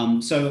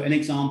 So an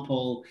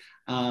example,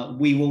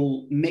 we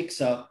will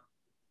mix up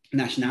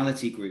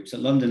nationality groups.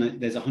 At London,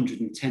 there's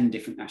 110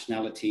 different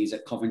nationalities.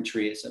 At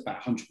Coventry, it's about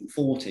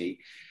 140.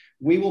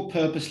 We will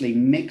purposely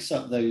mix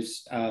up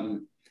those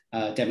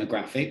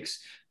demographics,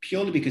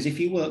 purely because if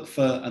you work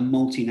for a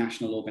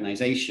multinational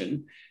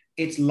organization,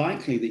 it's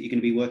likely that you're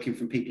going to be working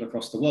from people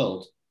across the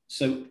world.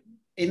 So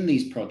in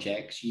these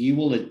projects, you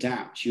will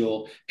adapt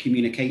your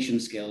communication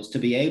skills to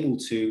be able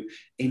to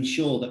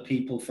ensure that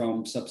people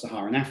from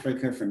sub-Saharan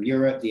Africa, from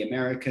Europe, the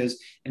Americas,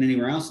 and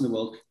anywhere else in the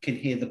world can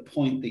hear the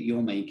point that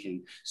you're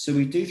making. So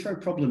we do throw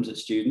problems at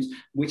students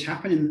which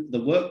happen in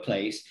the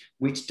workplace,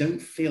 which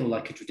don't feel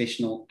like a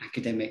traditional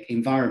academic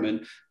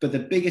environment. But the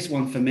biggest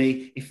one for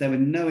me, if there were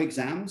no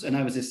exams and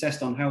I was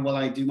assessed on how well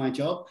I do my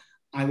job,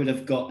 I would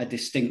have got a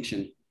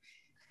distinction.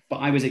 But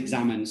I was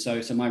examined,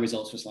 so my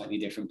results were slightly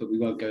different, but we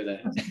won't go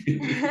there.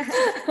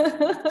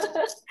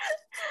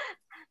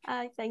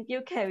 Thank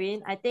you,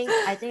 Kevin. I think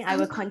I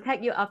will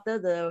contact you after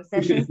the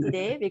sessions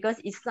today, because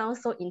it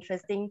sounds so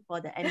interesting for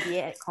the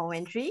MBA at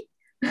Coventry.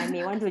 I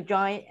may want to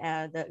join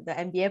the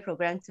MBA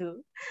program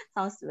too.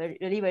 Sounds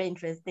really very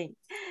interesting.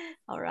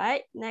 All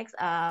right, next,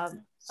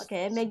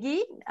 okay,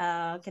 Maggie,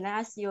 can I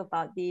ask you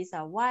about this?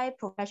 Why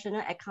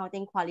professional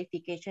accounting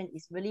qualification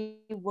is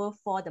really worth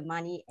for the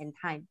money and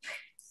time?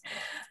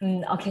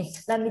 Okay,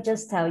 let me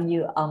just tell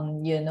you,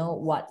 you know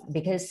what,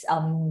 because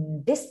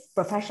this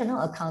professional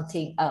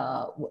accounting,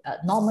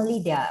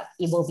 normally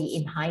it will be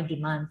in high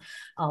demand.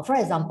 For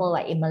example,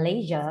 like in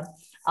Malaysia,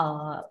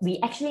 we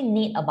actually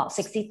need about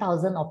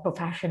 60,000 of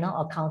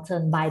professional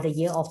accountants by the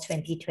year of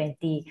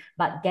 2020.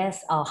 But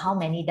guess how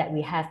many that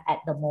we have at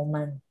the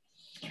moment?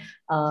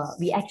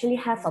 We actually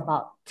have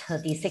about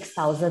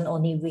 36,000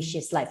 only, which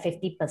is like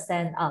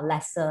 50%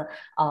 lesser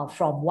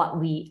from what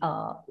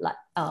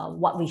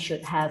we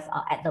should have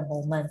at the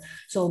moment.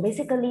 So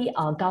basically,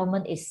 our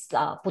government is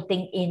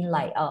putting in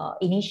like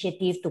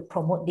initiatives to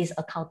promote this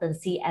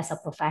accountancy as a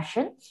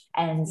profession.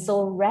 And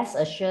so rest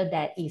assured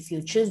that if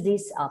you choose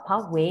this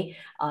pathway,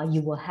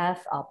 you will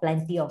have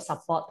plenty of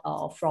support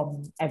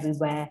from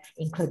everywhere,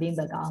 including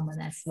the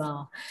government as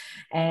well.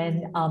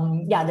 And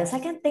yeah, the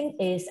second thing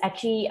is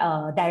actually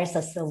there is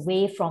a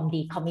survey from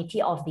the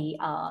Committee of the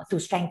to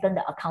strengthen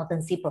the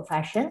accountancy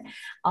profession.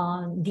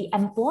 The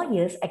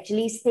employers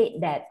actually state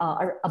that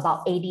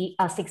about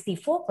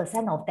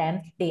 64% of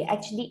them, they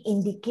actually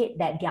indicate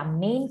that their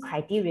main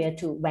criteria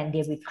to when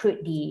they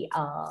recruit the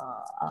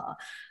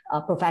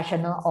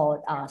professional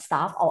or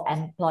staff or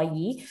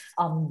employee,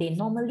 they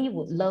normally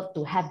would love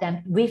to have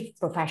them with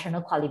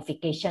professional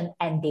qualification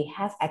and they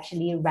have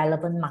actually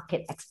relevant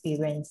market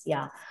experience.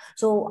 Yeah,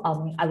 so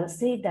I would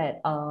say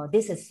that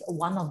this is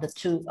one of the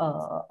two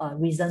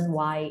reasons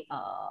why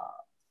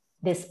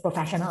this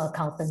professional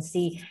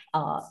accountancy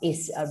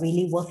is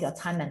really worth your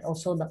time and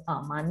also the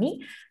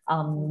money.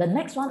 The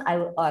next one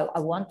I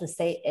want to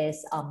say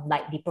is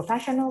like the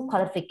professional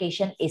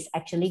qualification is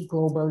actually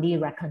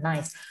globally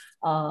recognized.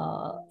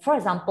 For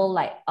example,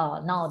 like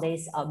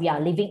nowadays we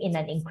are living in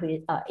an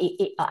increasing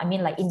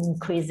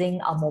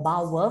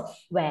mobile world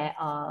where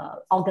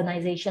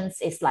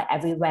organizations is like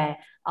everywhere.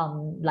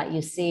 Like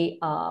you see,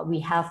 we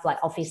have like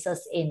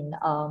offices in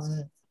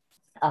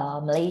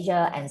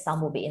Malaysia, and some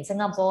will be in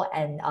Singapore,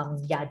 and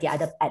yeah,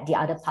 at the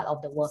other part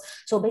of the world.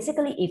 So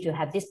basically, if you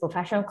have this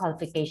professional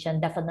qualification,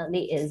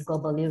 definitely is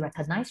globally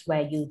recognized,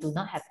 where you do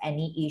not have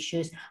any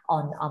issues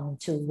on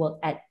to work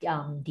at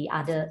the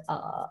other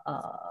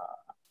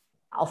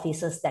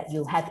offices that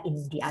you have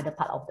in the other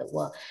part of the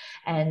world.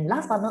 And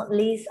last but not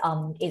least,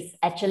 it's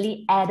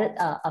actually added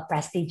a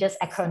prestigious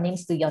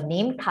acronyms to your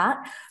name card,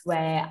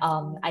 where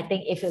I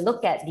think if you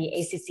look at the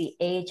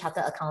ACCA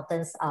Chartered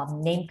Accountants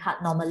name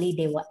card, normally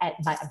they will add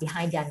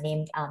behind their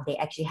name, they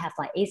actually have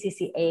like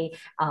ACCA,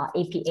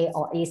 APA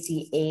or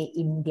ACA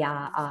in their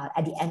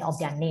at the end of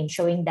their name,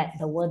 showing that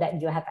the word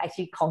that you have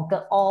actually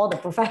conquered all the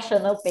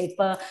professional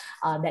paper,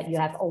 that you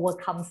have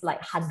overcome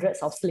like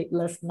hundreds of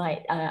sleepless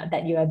nights,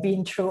 that you have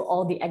been through all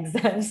all the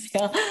exams.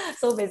 Yeah.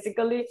 So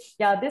basically,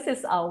 yeah, this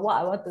is what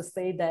I want to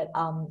say, that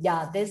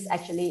yeah, this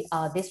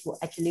will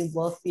actually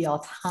worth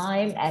your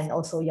time and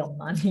also your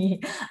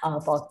money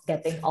for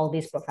getting all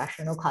these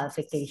professional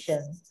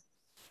qualifications.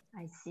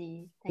 I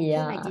see. Thank you,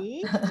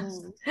 Maggie.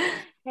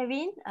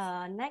 Kevin,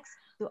 next,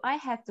 do I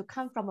have to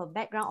come from a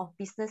background of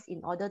business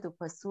in order to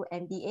pursue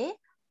MBA?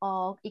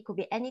 Or it could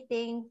be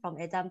anything, from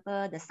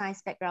example, the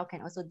science background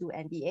can also do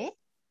MBA?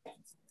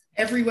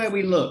 Everywhere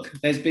we look,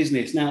 there's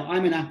business. Now,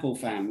 I'm an Apple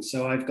fan,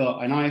 so I've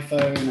got an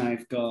iPhone,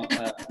 I've got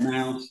a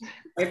mouse.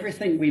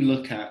 Everything we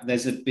look at,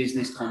 there's a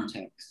business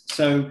context.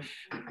 So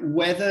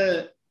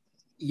whether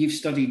you've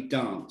studied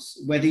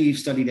dance, whether you've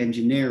studied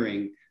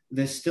engineering,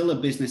 there's still a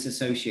business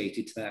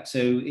associated to that.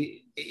 So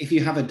if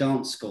you have a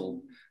dance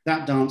school,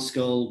 that dance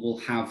school will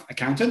have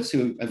accountants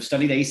who have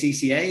studied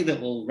ACCA that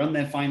will run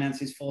their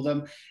finances for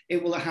them.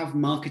 It will have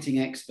marketing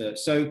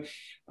experts. So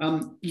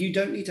you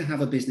don't need to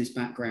have a business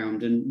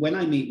background. And when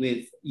I meet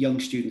with young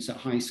students at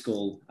high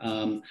school,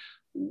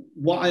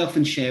 what I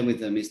often share with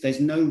them is there's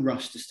no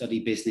rush to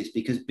study business,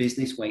 because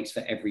business waits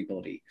for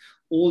everybody.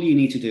 All you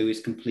need to do is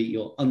complete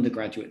your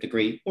undergraduate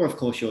degree, or of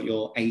course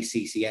your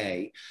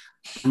ACCA,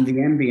 and the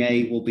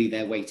MBA will be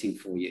there waiting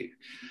for you.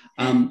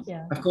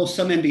 Of course,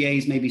 some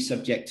MBAs may be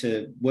subject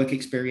to work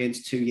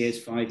experience, 2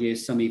 years, 5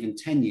 years, some even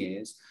 10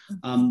 years.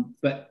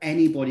 But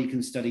anybody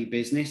can study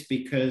business,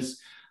 because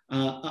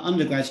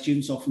undergrad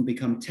students often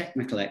become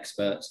technical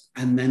experts,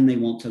 and then they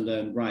want to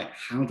learn, right,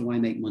 how do I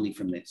make money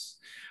from this?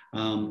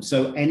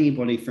 So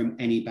anybody from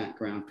any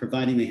background,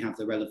 providing they have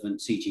the relevant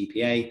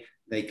CGPA,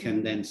 they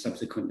can then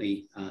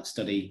subsequently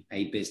study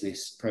a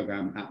business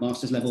program at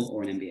master's level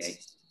or an MBA.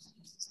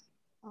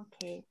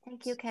 Okay,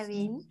 thank you,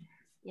 Kevin.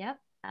 Yep.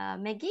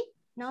 Maggie,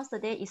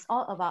 nowadays it's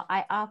all about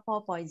IR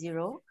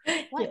 4.0.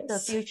 What's the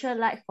future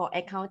like for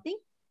accounting?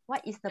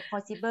 What is the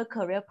possible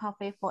career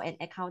pathway for an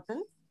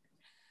accountant?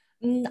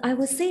 I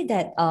would say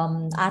that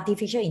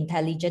artificial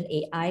intelligence,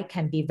 AI,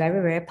 can be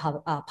very, very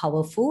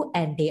powerful,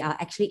 and they are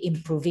actually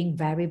improving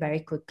very,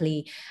 very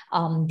quickly.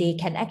 They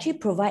can actually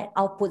provide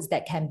outputs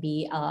that can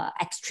be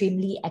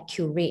extremely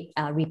accurate,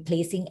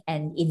 replacing,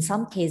 and in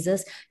some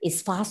cases,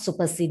 is far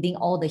superseding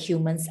all the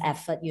humans'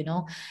 effort, you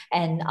know.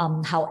 And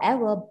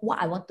however,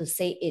 what I want to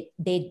say is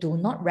they do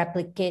not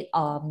replicate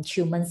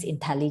humans'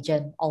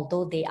 intelligence,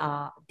 although they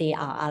have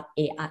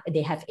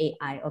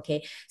AI.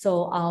 Okay,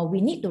 so we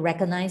need to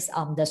recognize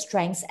the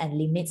strengths and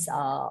limits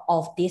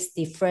of these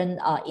different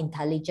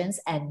intelligence,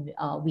 and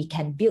we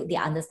can build the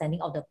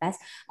understanding of the best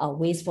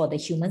ways for the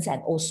humans,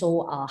 and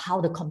also how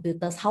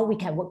we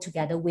can work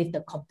together with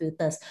the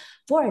computers.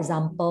 For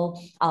example,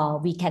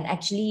 we can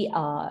actually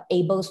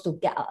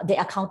the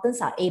accountants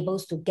are able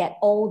to get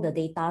all the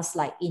data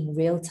like in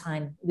real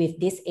time with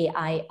this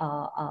AI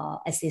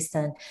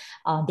assistant.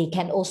 They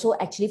can also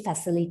actually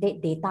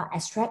facilitate data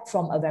extract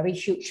from a very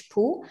huge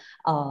pool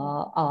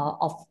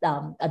of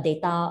a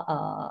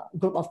data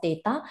group of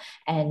data,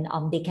 and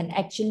they can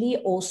actually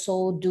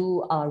also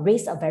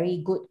raise a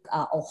very good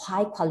or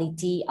high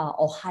quality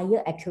or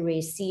higher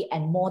accuracy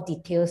and more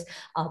details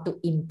to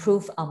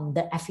improve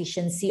the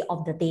efficiency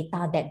of the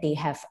data that they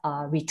have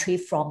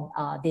retrieved from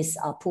this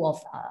pool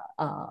of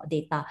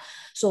data.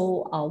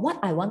 So what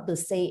I want to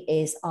say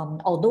is,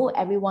 although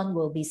everyone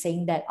will be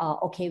saying that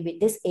okay, with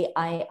this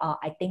AI,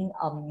 I think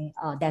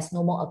there's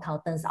no more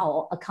accountants,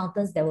 or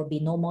accountants, there will be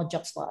no more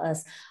jobs for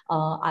us.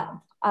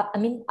 I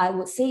mean, I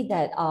would say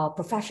that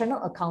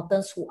professional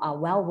accountants who are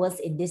well versed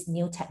in these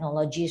new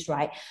technologies,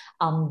 right,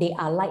 they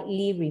are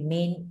likely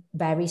remain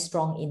very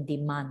strong in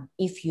demand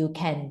if you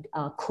can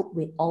cope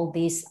with all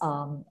these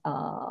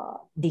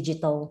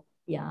digital,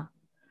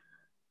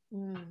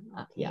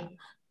 okay.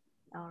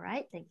 All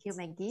right, thank you,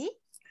 Maggie.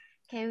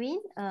 Kevin,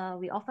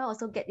 we often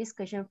also get this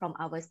question from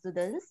our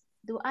students.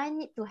 Do I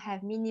need to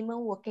have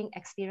minimum working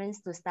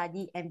experience to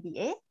study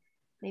MBA?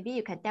 Maybe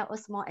you can tell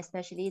us more,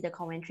 especially the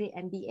Coventry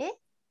MBA.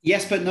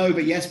 Yes, but no,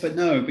 but yes, but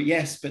no, but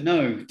yes, but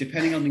no,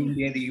 depending on the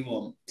MBA that you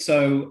want.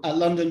 So at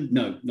London,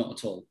 no, not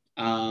at all.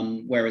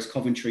 Whereas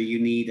Coventry, you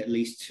need at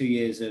least 2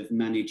 years of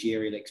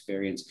managerial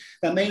experience.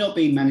 That may not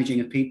be managing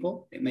of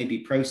people, it may be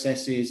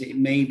processes, it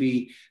may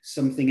be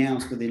something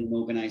else within an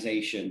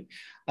organization.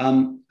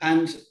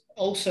 And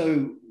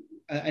also,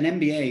 an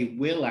MBA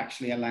will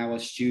actually allow a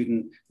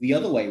student the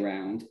other way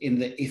around, in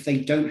that if they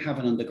don't have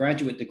an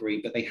undergraduate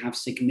degree, but they have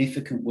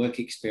significant work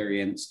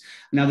experience.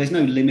 Now, there's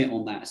no limit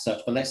on that as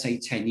such, but let's say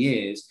 10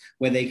 years,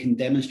 where they can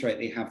demonstrate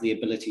they have the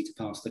ability to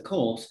pass the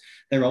course,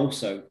 they're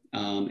also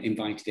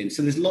invited in.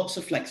 So there's lots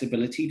of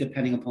flexibility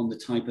depending upon the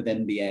type of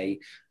MBA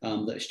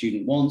that a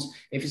student wants.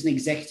 If it's an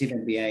executive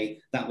MBA,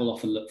 that will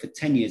often look for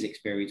 10 years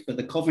experience, but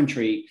the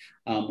Coventry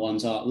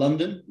ones are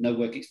London, no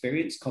work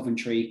experience,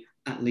 Coventry,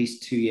 at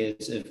least 2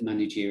 years of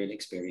managerial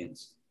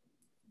experience.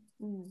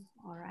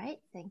 All right,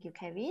 thank you,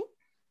 Kevin.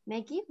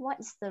 Maggie, what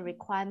is the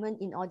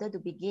requirement in order to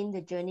begin the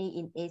journey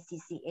in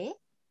ACCA?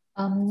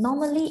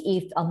 Normally,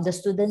 if the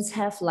students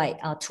have like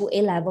 2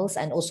 A levels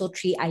and also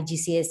 3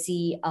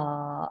 IGCSE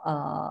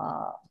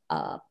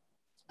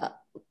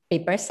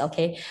papers,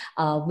 okay,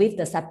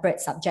 with the separate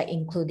subject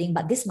including,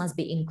 but this must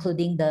be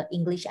including the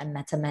English and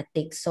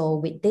mathematics. So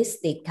with this,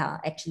 they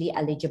are actually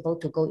eligible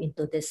to go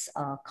into this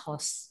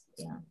course,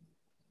 yeah,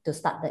 to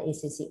start the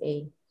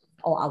ACCA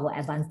or our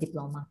advanced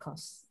diploma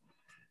course.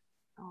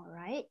 All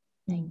right,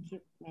 thank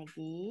you,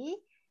 Maggie.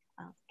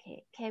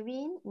 Okay,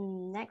 Kevin,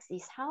 next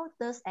is, how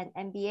does an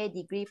MBA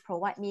degree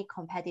provide me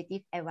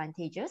competitive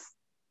advantages?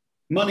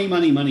 Money,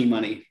 money, money,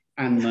 money,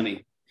 and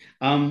money.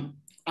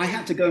 I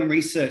had to go and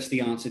research the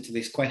answer to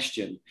this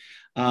question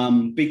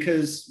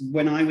because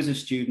when I was a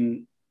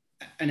student,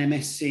 an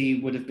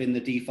MSc would have been the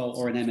default,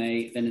 or an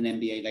MA, then an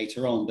MBA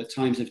later on, but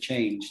times have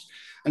changed.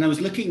 And I was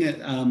looking at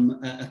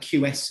a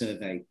QS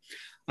survey,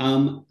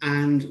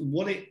 and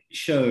what it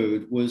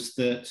showed was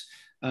that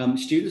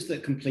students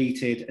that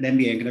completed an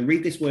MBA, I'm going to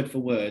read this word for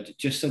word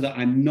just so that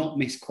I'm not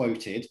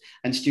misquoted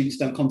and students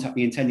don't contact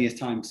me in 10 years'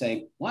 time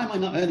saying, why am I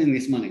not earning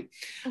this money?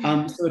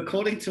 So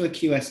according to a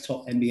QS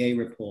Top MBA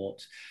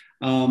report,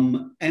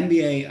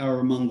 MBA are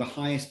among the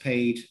highest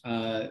paid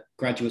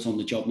graduates on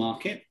the job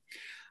market.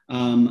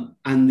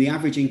 And the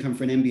average income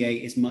for an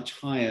MBA is much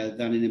higher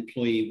than an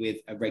employee with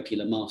a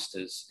regular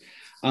master's.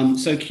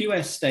 So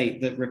QS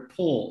state that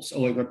reports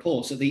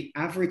that the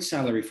average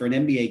salary for an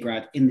MBA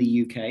grad in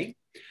the UK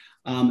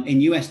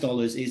in US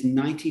dollars is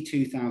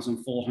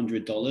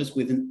 $92,400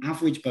 with an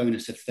average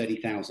bonus of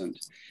 30,000.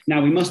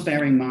 Now we must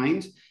bear in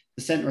mind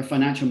the centre of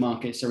financial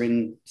markets are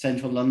in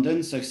central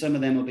London, so some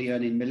of them will be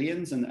earning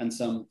millions and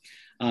some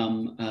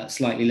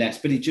slightly less,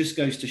 but it just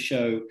goes to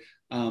show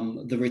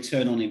the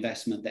return on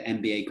investment that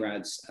MBA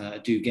grads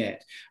do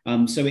get.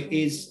 So it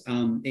is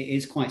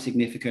quite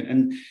significant.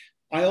 And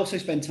I also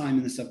spend time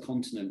in the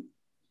subcontinent.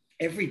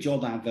 Every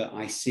job advert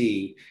I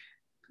see,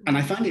 and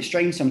I find it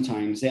strange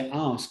sometimes, it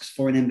asks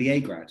for an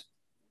MBA grad.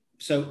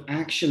 So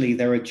actually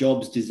there are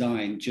jobs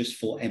designed just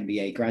for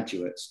MBA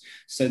graduates.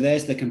 So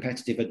there's the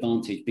competitive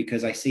advantage,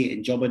 because I see it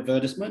in job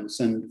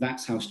advertisements, and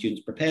that's how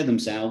students prepare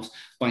themselves,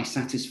 by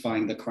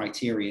satisfying the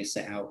criteria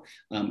set out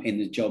in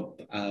the job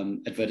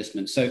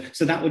advertisement. So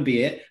that would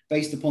be it,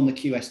 based upon the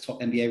QS Top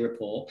MBA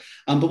report.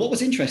 But what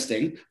was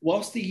interesting,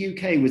 whilst the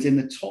UK was in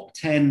the top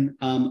 10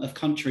 of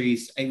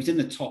countries, it was in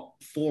the top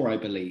 4, I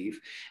believe,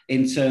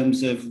 in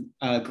terms of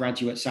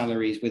graduate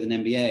salaries with an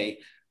MBA.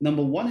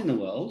 Number 1 in the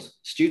world,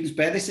 students,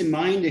 bear this in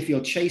mind if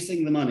you're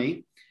chasing the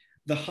money,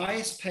 the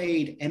highest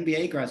paid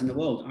MBA grads in the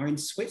world are in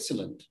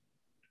Switzerland,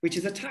 which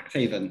is a tax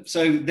haven.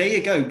 So there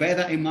you go, bear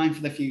that in mind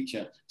for the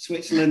future.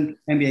 Switzerland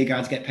MBA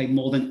grads get paid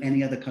more than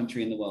any other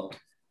country in the world.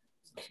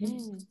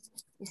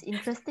 It's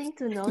interesting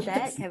to know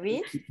that,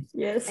 Kevin.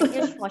 Yes. Thank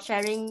you for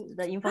sharing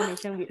the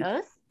information with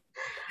us.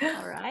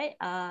 All right,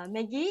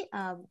 Maggie,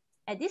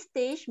 at this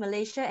stage,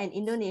 Malaysia and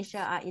Indonesia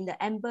are in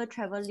the amber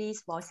travel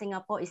list, while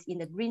Singapore is in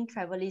the green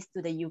travel list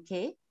to the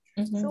UK.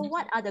 So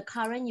what are the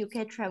current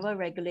UK travel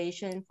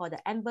regulations for the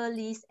amber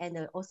list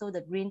and also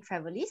the green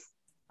travel list?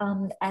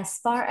 As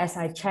far as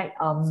I checked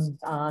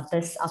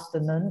this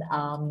afternoon,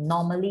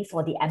 normally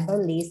for the amber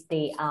list,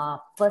 they are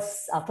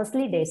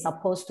firstly, they're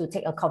supposed to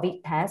take a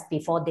COVID test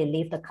before they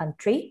leave the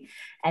country.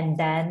 And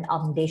then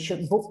they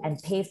should book and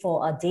pay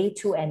for a day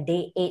 2 and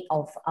day 8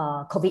 of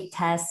COVID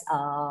tests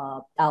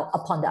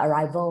upon the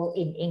arrival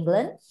in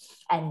England.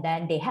 And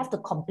then they have to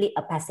complete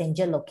a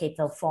passenger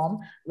locator form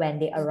when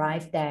they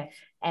arrive there.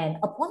 And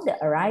upon the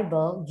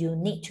arrival, you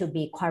need to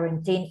be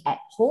quarantined at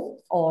home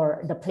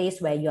or the place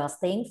where you are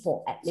staying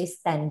for at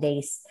least 10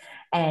 days.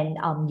 And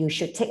you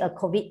should take a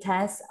COVID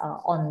test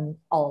on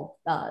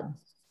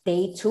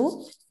day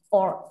 2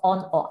 or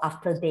on or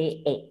after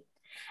day 8.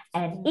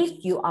 And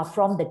if you are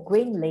from the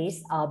green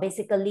list,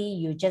 basically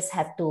you just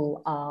have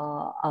to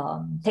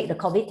take the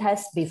COVID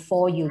test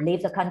before you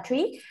leave the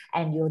country,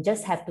 and you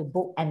just have to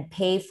book and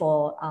pay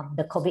for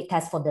the COVID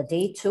test for the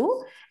day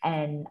 2.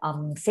 And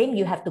same,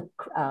 you have to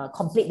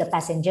complete the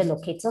passenger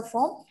locator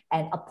form.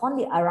 And upon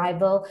the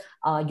arrival,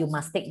 you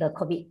must take the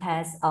COVID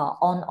test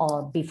on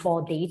or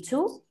before day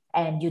 2.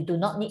 And you do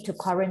not need to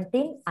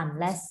quarantine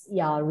unless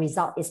your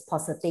result is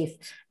positive.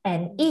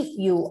 And if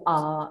you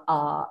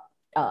are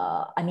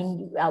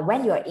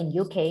when you're in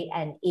UK,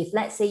 and if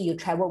let's say you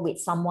travel with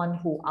someone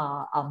who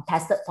are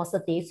tested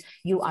positive,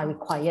 you are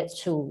required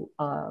to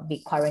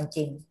be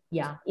quarantined.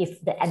 Yeah,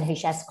 if the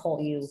NHS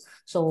call you.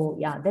 So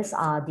yeah, these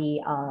are the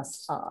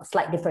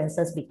slight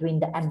differences between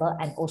the amber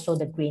and also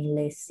the green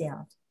list.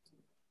 Yeah.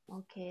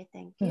 Okay,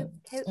 thank you.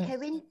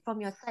 Kevin,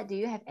 from your side, do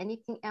you have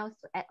anything else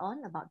to add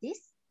on about this?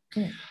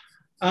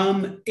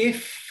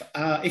 If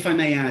I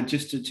may add,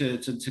 just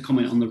to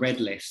comment on the red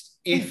list,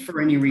 if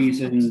for any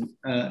reason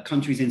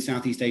countries in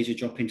Southeast Asia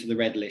drop into the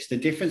red list, the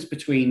difference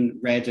between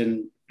red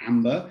and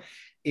amber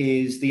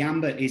is the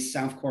amber is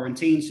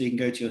self-quarantine, so you can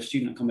go to your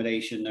student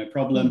accommodation, no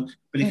problem.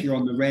 But if you're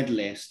on the red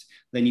list,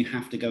 then you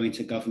have to go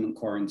into government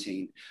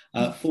quarantine.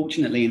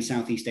 Fortunately, in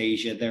Southeast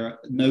Asia,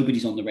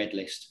 nobody's on the red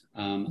list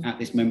at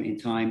this moment in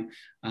time.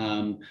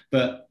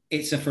 But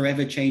it's a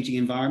forever changing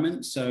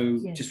environment. So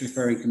just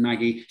referring to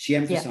Maggie, she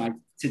emphasized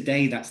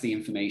today that's the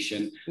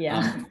information.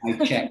 I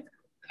check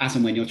as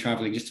and when you're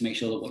traveling just to make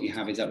sure that what you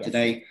have is up to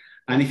date.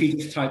 And if you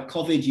just type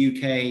COVID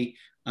UK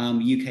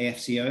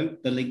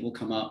UKFCO, the link will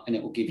come up and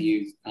it will give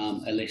you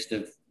a list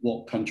of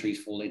what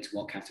countries fall into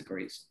what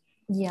categories.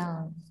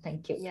 Yeah,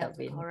 thank you, Yeah,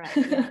 Kelvin. correct.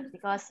 Yeah,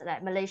 because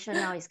like Malaysia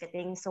now is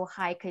getting so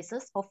high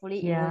cases.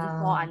 Hopefully, it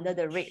won't fall under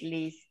the red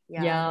list.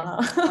 Yeah,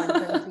 that's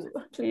concern too.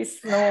 Please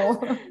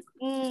no.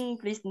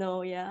 Please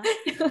no. Yeah.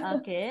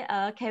 Okay.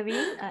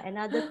 Kevin,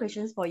 another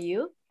questions for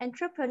you.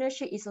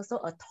 Entrepreneurship is also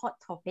a hot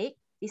topic.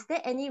 Is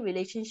there any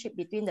relationship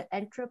between the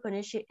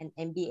entrepreneurship and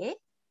MBA?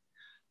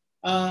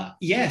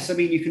 Yes, I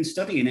mean, you can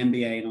study an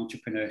MBA in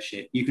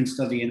entrepreneurship. You can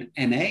study an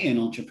MA in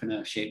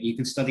entrepreneurship. You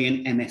can study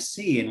an MSc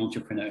in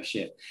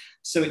entrepreneurship.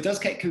 So it does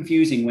get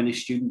confusing when a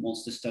student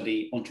wants to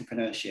study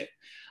entrepreneurship.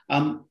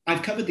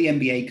 I've covered the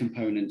MBA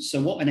components.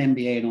 So what an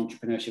MBA in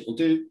entrepreneurship will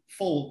do,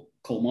 4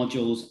 core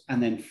modules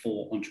and then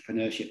 4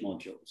 entrepreneurship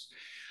modules.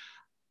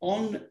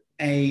 On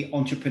a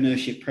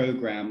entrepreneurship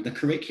program, the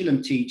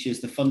curriculum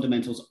teaches the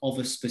fundamentals of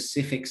a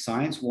specific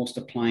science whilst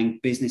applying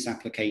business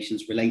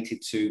applications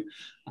related to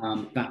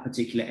that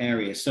particular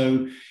area.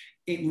 So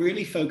it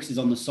really focuses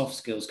on the soft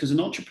skills, because an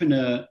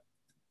entrepreneur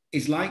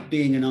is like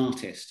being an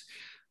artist.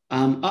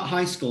 At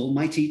high school,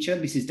 my teacher,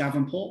 Mrs.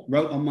 Davenport,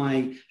 wrote on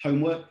my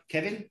homework,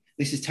 Kevin,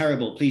 this is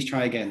terrible, please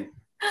try again.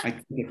 I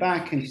took it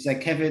back and she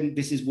said, Kevin,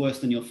 this is worse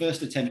than your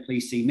first attempt,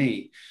 please see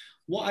me.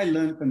 What I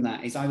learned from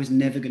that is I was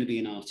never going to be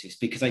an artist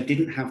because I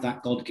didn't have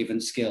that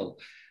God-given skill.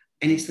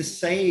 And it's the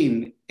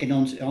same in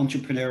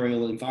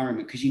entrepreneurial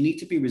environment, because you need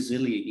to be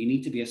resilient. You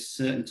need to be a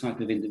certain type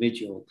of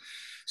individual.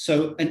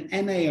 So an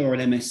MA or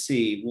an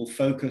MSc will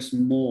focus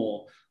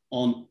more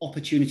on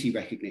opportunity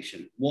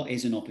recognition. What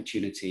is an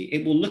opportunity?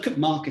 It will look at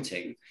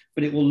marketing,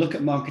 but it will look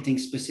at marketing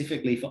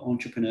specifically for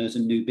entrepreneurs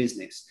and new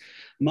business.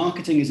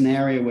 Marketing is an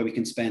area where we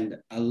can spend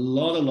a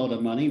lot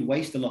of money,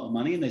 waste a lot of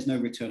money, and there's no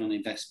return on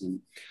investment.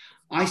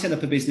 I set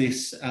up a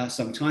business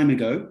some time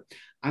ago,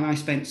 and I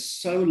spent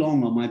so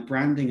long on my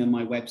branding and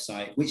my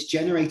website, which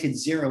generated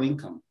 0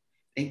 income.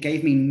 It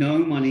gave me no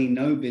money,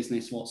 no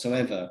business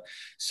whatsoever.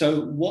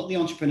 So what the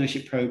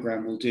entrepreneurship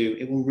program will do,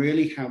 it will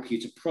really help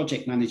you to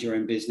project manage your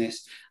own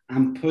business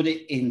and put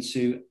it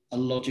into a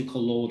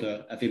logical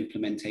order of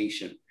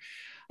implementation.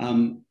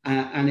 And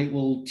it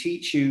will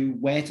teach you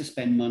where to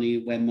spend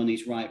money when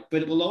money's right,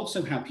 but it will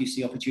also help you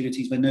see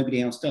opportunities where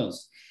nobody else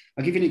does.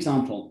 I'll give you an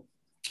example.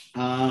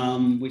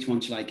 Which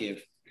one shall I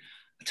give?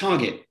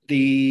 Target,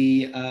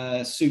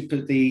 the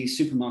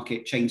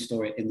supermarket chain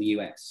store in the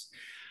US.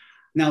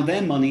 Now,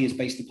 their money is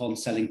based upon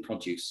selling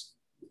produce.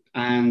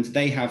 And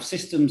they have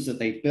systems that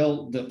they've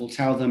built that will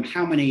tell them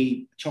how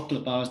many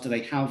chocolate bars do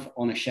they have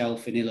on a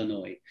shelf in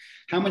Illinois?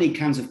 How many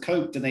cans of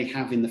Coke do they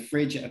have in the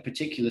fridge at a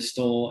particular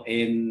store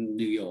in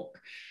New York?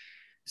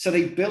 So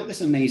they built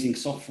this amazing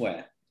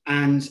software.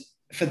 And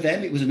for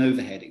them, it was an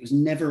overhead. It was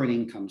never an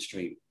income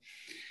stream.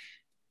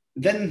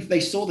 Then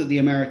they saw that the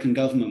American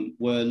government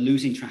were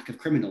losing track of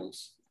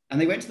criminals. And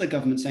they went to the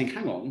government saying,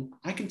 hang on,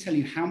 I can tell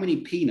you how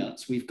many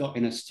peanuts we've got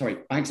in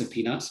bags of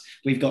peanuts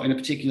we've got in a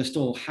particular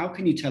store. How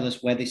can you tell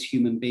us where this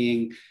human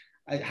being,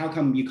 how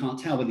come you can't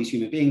tell where these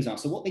human beings are?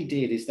 So what they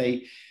did is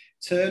they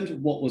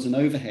turned what was an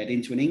overhead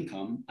into an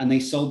income, and they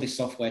sold this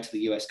software to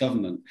the US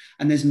government.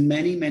 And there's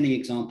many, many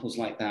examples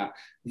like that,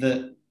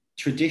 that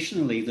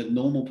traditionally the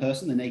normal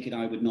person, the naked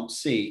eye, would not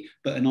see,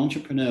 but an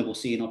entrepreneur will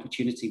see an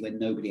opportunity where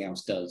nobody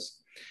else does.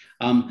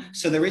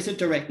 So there is a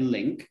direct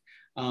link,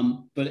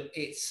 but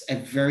it's a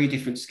very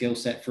different skill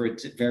set for a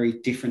very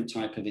different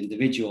type of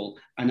individual.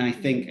 And I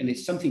think, and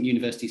it's something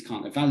universities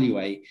can't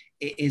evaluate,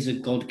 it is a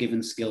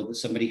God-given skill that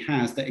somebody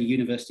has that a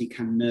university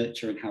can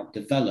nurture and help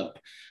develop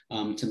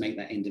to make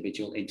that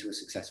individual into a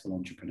successful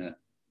entrepreneur.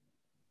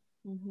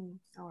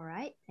 All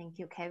right, thank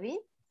you, Kevin.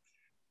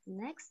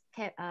 Next,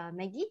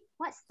 Maggie,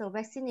 what's the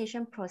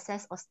vaccination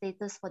process or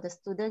status for the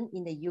student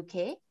in the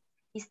UK?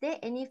 Is there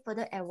any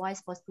further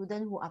advice for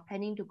students who are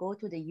planning to go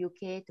to the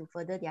UK to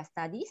further their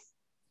studies?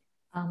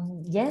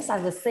 Yes, I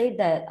would say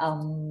that,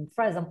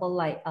 for example,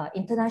 like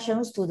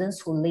international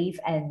students who live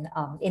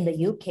in the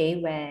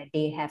UK where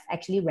they have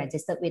actually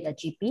registered with a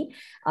GP,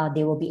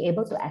 they will be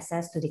able to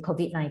access to the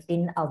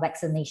COVID-19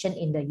 vaccination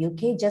in the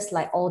UK, just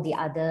like all the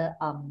other,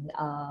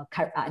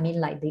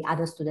 like the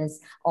other students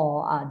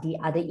or the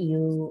other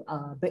EU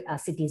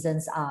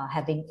citizens are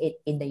having it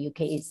in the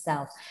UK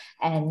itself.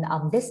 And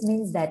this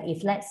means that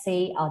if, let's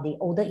say, the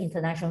older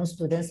international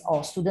students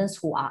or students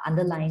who are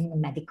underlying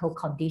medical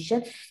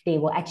condition, they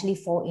will actually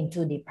fall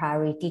into the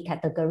priority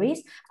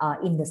categories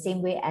in the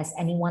same way as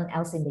anyone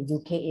else in the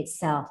UK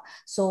itself.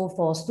 So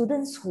for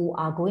students who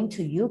are going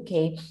to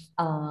UK,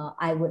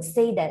 I would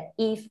say that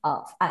if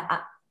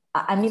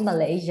I'm in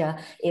Malaysia,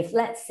 if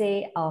let's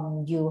say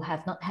you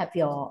have not had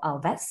your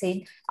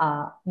vaccine,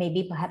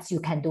 maybe perhaps you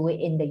can do it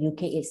in the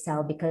UK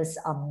itself, because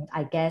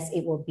I guess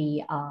it will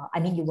be,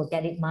 you will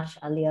get it much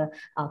earlier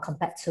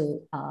compared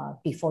to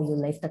before you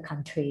leave the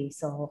country.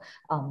 So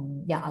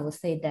yeah, I would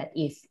say that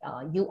if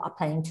you are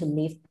planning to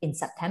leave in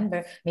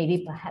September,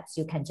 maybe perhaps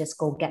you can just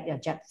go get your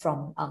jab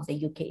from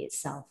the UK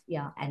itself.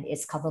 Yeah, and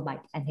it's covered by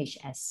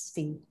NHS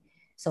fee.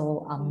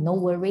 So no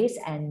worries,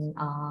 and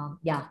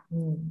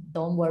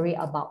don't worry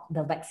about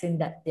the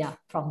vaccine that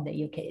from the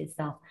UK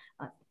itself.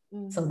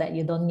 So that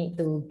you don't need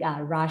to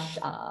rush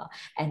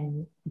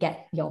and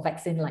get your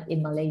vaccine like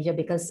in Malaysia,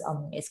 because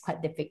it's quite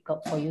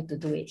difficult for you to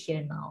do it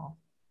here now.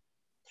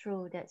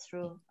 True, that's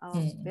true.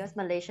 Because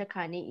Malaysia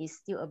currently is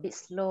still a bit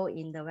slow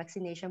in the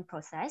vaccination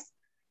process.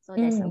 So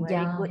that's a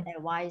very good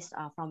advice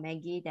from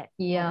Maggie, that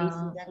probably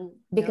students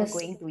because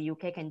going to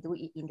UK can do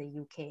it in the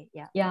UK.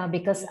 Yeah,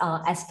 because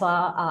as per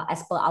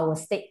our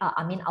state,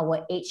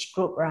 our age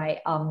group,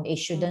 right?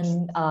 It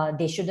shouldn't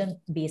they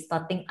shouldn't be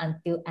starting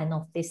until end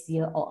of this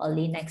year or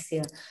early next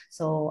year.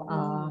 So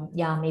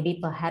maybe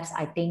perhaps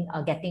I think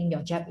getting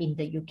your jab in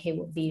the UK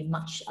would be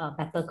much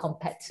better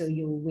compared to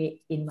you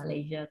wait in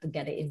Malaysia to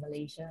get it in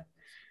Malaysia.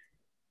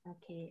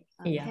 Okay.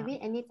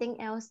 Kevin,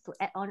 anything else to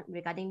add on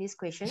regarding this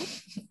question?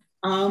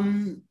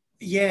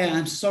 Yeah,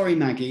 I'm sorry,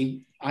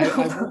 Maggie. I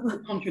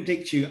won't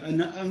contradict you,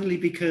 and only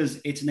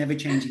because it's an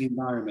ever-changing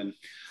environment.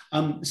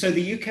 So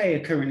the UK are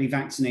currently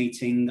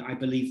vaccinating, I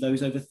believe,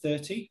 those over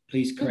 30.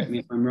 Please correct me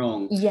if I'm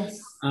wrong. Yes.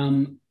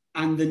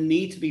 And the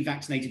need to be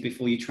vaccinated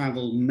before you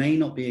travel may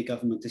not be a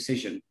government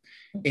decision.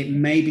 It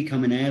may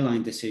become an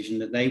airline decision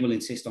that they will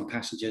insist on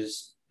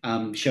passengers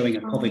showing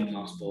a COVID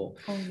passport.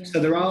 So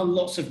there are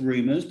lots of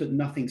rumours, but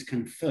nothing's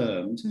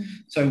confirmed.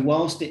 So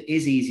whilst it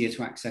is easier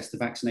to access the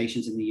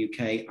vaccinations in the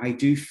UK, I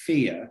do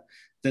fear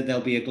that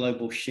there'll be a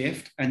global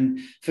shift. And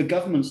for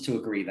governments to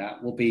agree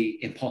that will be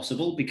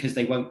impossible, because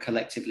they won't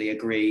collectively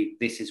agree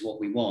this is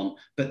what we want,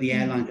 but the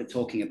airlines are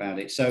talking about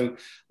it. So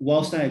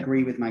whilst I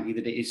agree with Maggie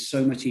that it is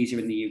so much easier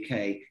in the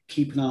UK,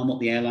 keep an eye on what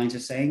the airlines are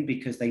saying,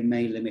 because they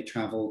may limit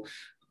travel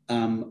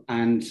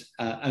and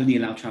only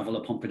allow travel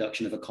upon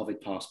production of a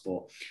COVID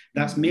passport.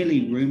 That's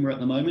merely rumour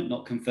at the moment,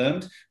 not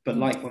confirmed. But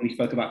like when we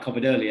spoke about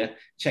COVID earlier,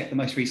 check the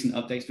most recent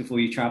updates before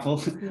you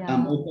travel,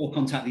 or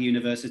contact the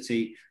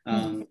university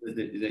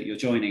that you're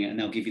joining, and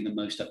they'll give you the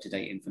most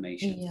up-to-date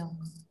information.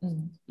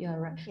 You're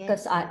right.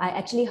 Because I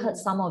actually heard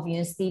some of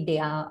university, they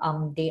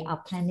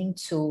are planning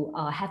to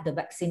have the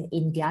vaccine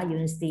in their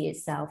university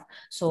itself.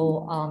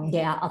 So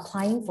they are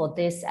applying for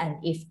this, and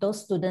if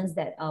those students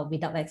that are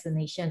without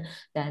vaccination,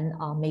 then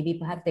maybe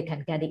perhaps they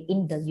can get it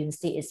in the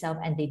university itself,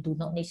 and they do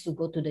not need to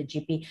go to the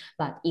GP.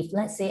 But if,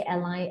 let's say,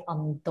 airline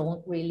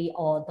don't really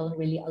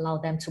allow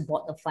them to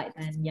board the flight,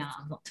 then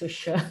I'm not too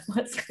sure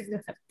what's going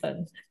to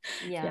happen.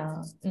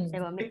 They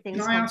will make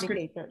things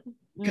complicated.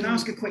 Can I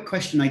ask a quick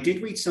question? I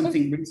did read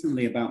something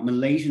recently about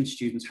Malaysian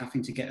students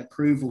having to get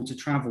approval to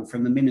travel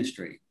from the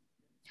ministry.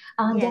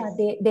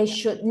 They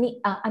should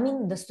need,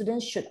 the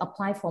students should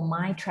apply for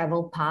My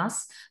Travel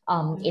Pass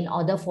in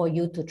order for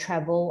you to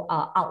travel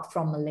out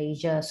from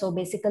Malaysia. So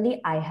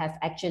basically, I have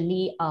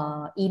actually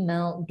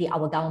emailed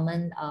our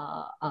government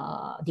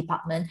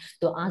department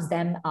to ask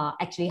them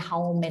actually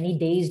how many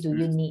days do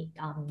you need.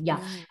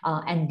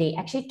 And they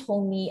actually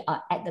told me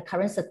at the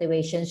current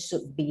situation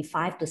should be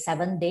 5 to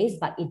 7 days,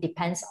 but it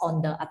depends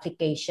on the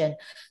application.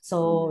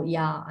 So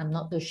I'm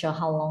not too sure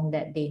how long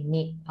that they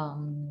need.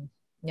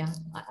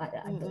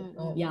 I don't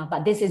know.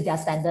 But this is their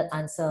standard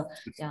answer.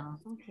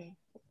 Okay.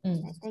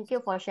 Thank you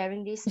for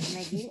sharing this,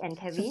 Maggie and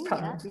Kevin.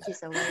 This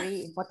is a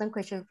very important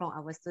question from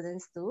our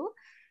students too.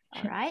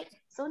 All right.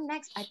 So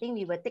next, I think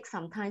we will take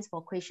some time for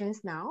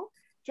questions now.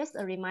 Just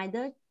a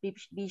reminder,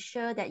 be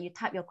sure that you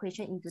type your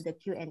question into the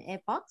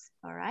Q&A box.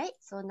 All right.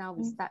 So now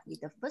we start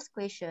with the first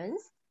questions.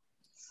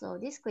 So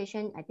this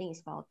question, I think, is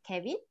for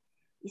Kevin.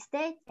 Is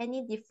there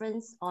any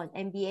difference on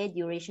MBA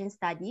duration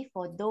study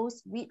for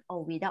those with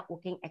or without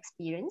working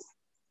experience?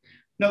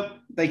 No,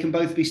 they can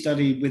both be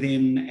studied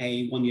within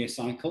a one-year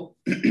cycle.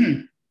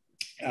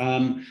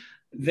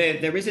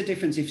 There is a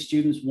difference if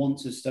students want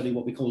to study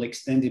what we call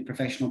extended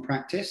professional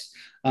practice,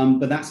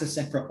 but that's a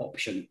separate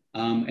option,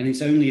 and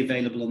it's only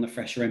available on the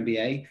Fresher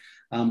MBA.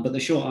 But the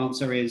short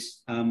answer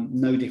is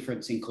no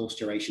difference in course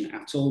duration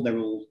at all. They're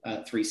all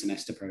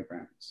 3-semester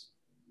programs.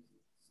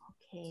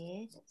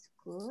 Okay, that's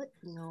good.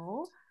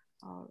 No.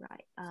 All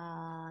right.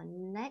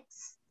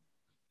 Next,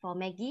 for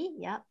Maggie,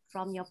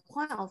 from your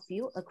point of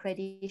view,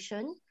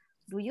 accreditation,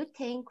 do you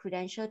think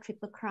credential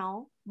triple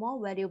crown more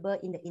valuable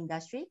in the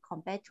industry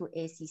compared to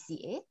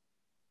ACCA?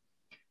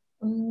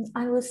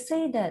 I would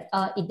say that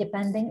it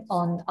depending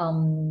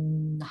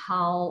on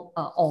how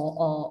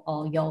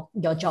or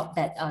your job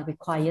that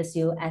requires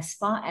you. As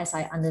far as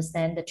I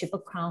understand, the triple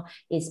crown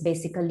is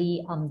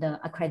basically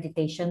the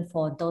accreditation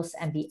for those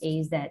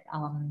MBAs that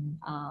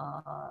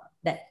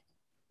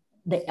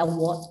the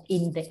award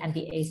in the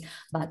MBAs.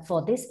 But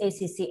for this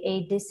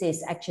ACCA, this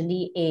is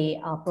actually a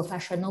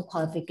professional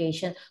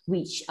qualification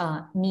which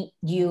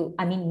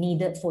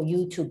needed for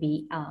you to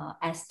be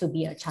as to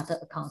be a chartered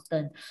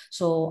accountant.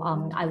 So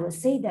I would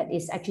say that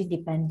it's actually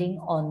depending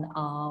on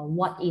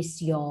what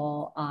is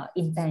your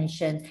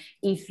intention.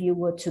 If you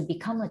were to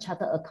become a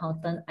chartered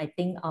accountant, I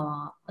think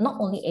not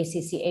only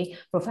ACCA,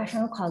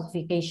 professional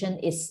qualification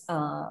is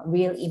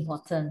real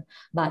important.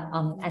 But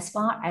as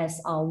far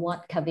as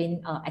what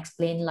Kevin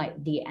explained, like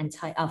like the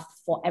entire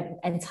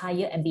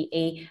entire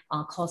MBA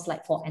course,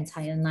 like for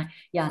entire night.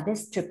 Yeah,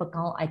 this triple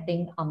gown I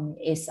think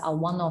is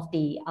one of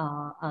the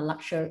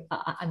luxury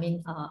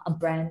a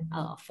brand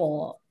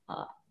for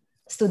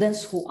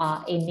students who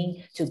are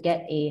aiming to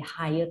get a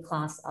higher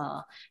class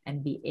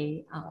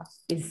MBA.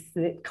 Is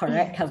it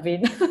correct,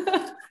 Kevin?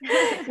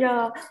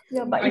 yeah,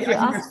 but if you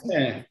ask,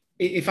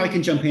 if I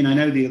can jump in, I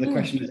know the other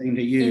question is aimed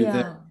at you.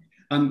 Yeah.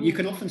 You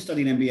can often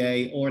study an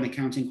MBA or an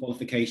accounting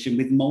qualification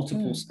with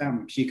multiple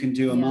stamps. You can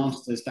do a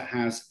master's that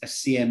has a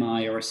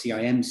CMI or a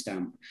CIM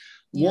stamp.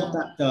 What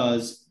that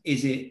does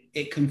is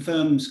it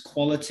confirms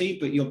quality,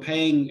 but you're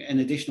paying an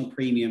additional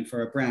premium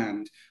for a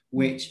brand,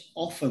 which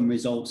often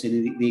results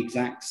in the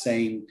exact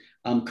same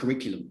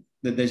curriculum,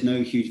 that there's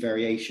no huge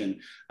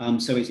variation.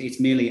 So it's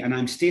merely, and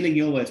I'm stealing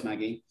your words,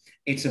 Maggie,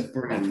 it's a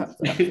brand.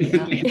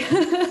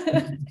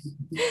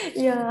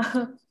 Yeah.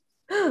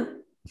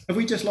 Have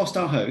we just lost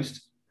our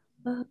host?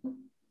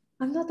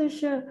 I'm not too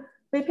sure.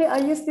 Maybe are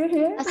you still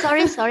here?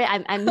 Sorry,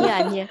 I'm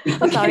here.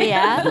 So sorry,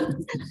 yeah.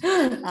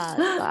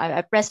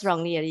 I pressed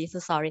wrongly, so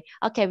sorry.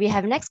 Okay, we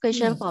have next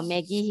question for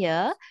Maggie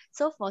here.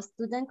 So for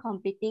student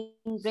completing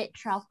grade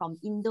 12 from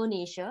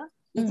Indonesia,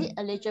 is it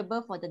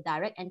eligible for the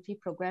direct entry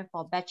program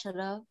for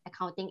Bachelor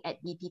Accounting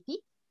at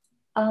BPP?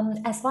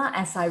 As far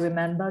as I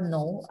remember,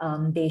 no.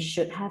 They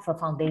should have a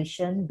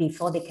foundation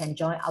before they can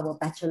join our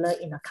Bachelor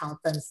in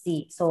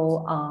Accountancy.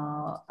 So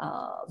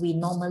we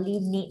normally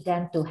need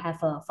them to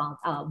have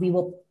we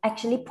will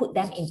actually put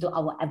them into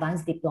our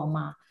advanced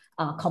diploma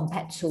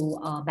compared to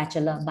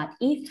Bachelor. But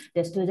if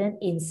the student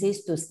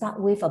insists to start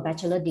with a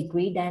Bachelor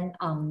degree, then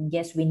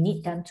yes, we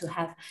need them to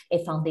have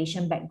a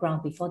foundation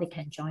background before they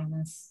can join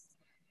us.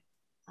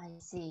 I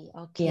see.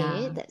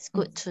 Okay, that's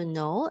good to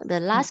know.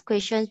 The last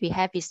question we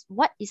have is,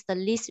 what is the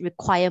least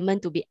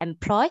requirement to be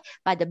employed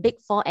by the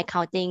Big Four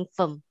accounting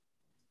firm?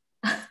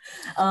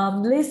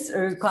 Least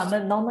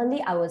requirement,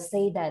 normally I would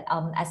say that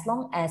as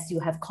long as you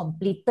have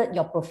completed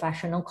your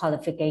professional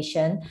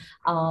qualification,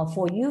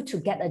 for you to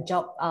get a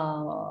job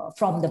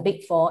from the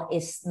Big Four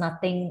is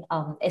nothing,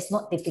 it's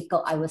not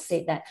difficult, I would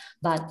say that.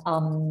 But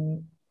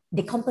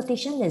the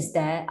competition is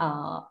there.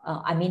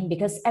 I mean,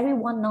 because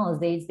everyone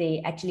nowadays,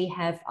 they actually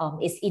have,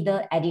 it's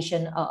either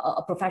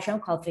a professional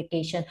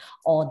qualification,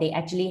 or they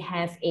actually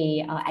have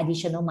a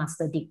additional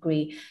master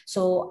degree.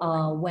 So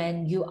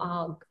when you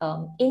are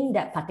in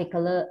that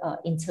particular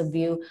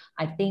interview,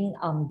 I think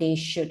they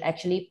should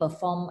actually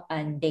perform,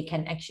 and they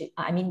can actually,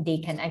 they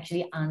can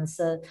actually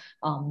answer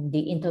the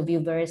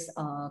interviewer's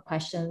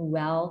question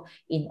well,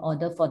 in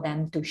order for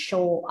them to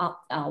show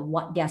up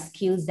what their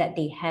skills that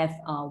they have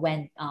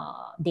when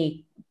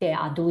they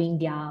are doing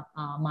their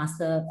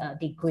master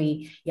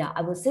degree. Yeah,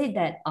 I would say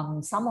that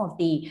some of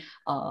the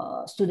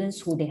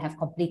students who they have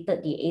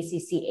completed the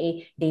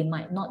ACCA, they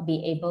might not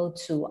be able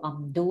to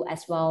do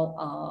as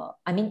well.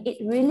 I mean,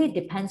 it really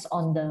depends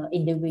on the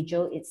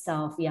individual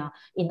itself. Yeah,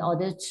 in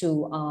order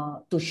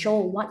to show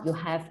what you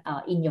have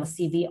in your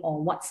CV,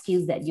 or what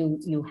skills that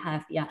you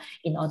have. Yeah,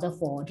 in order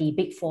for the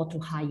Big Four to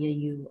hire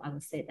you, I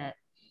would say that.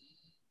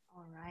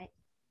 All right.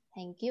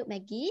 Thank you,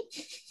 Maggie.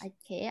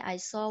 Okay, I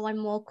saw one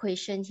more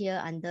question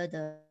here under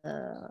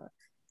the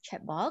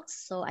chat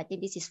box. So I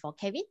think this is for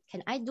Kevin.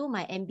 Can I do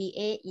my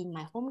MBA in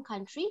my home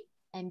country,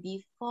 and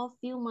before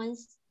few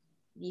months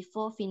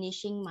before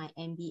finishing my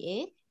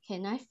MBA,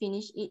 can I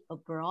finish it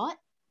abroad?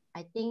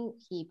 I think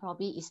he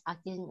probably is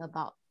asking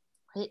about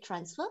credit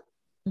transfer.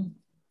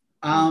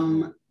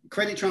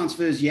 Credit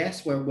transfers,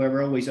 yes,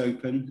 we're always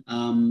open.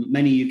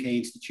 Many UK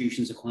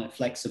institutions are quite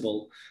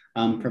flexible,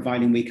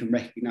 providing we can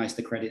recognise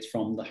the credits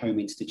from the home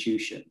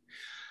institution.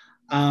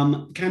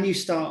 Can you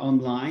start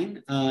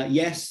online?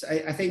 Yes,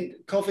 I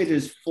think COVID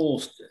has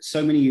forced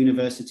so many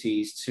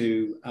universities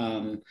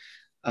to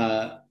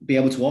be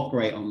able to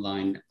operate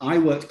online. I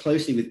worked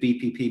closely with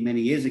BPP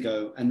many years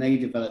ago, and they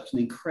developed an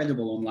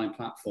incredible online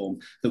platform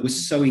that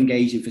was so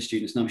engaging for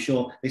students. And I'm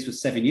sure this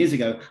was 7 years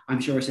ago.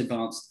 I'm sure it's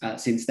advanced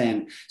since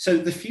then. So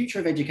the future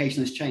of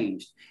education has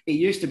changed. It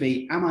used to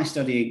be, am I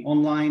studying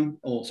online,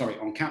 or sorry,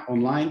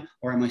 online,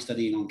 or am I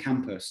studying on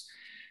campus?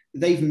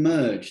 They've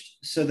merged.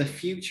 So the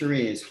future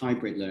is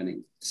hybrid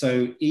learning.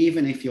 So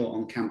even if you're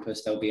on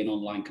campus, there'll be an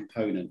online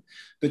component.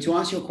 But to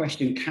answer your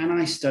question, can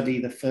I study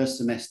the first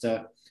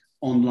semester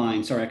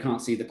online? Sorry, I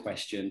can't see the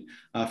question.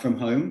 From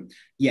home?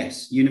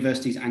 Yes,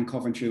 universities and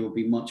Coventry will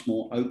be much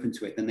more open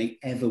to it than they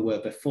ever were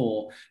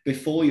before.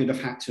 Before, you'd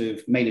have had to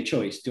have made a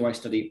choice. Do I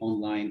study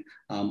online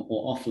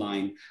or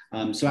offline?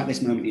 So at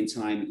this moment in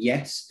time,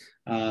 yes,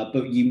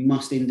 but you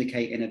must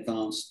indicate in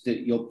advance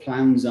that your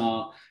plans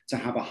are to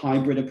have a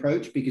hybrid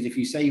approach, because if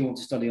you say you want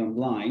to study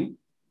online,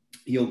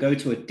 you'll go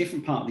to a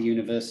different part of the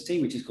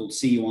university, which is called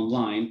CU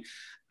Online,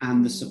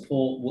 and the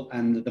support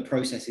and the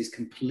process is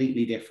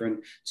completely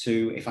different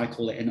to, if I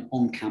call it, an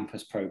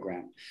on-campus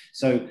program.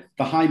 So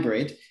the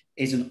hybrid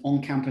is an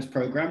on-campus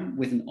program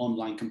with an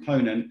online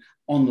component.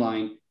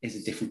 Online is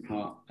a different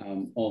part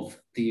of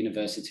the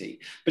university.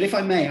 But if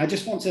I may, I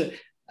just want to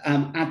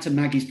add to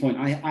Maggie's point.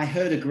 I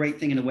heard a great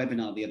thing in a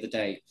webinar the other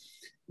day.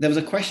 There was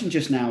a question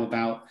just now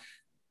about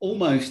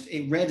almost,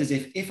 it read as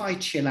if I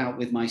chill out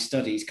with my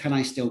studies, can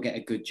I still get a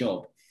good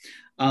job?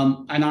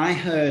 And I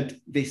heard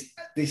this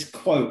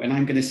quote, and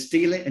I'm going to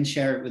steal it and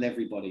share it with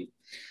everybody.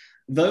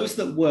 Those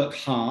that work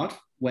hard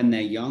when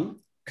they're young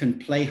can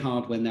play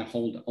hard when they're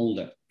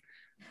older.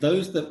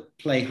 Those that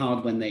play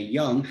hard when they're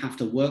young have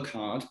to work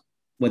hard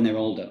when they're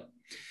older.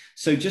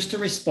 So just to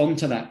respond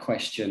to that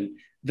question,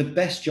 the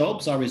best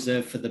jobs are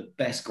reserved for the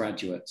best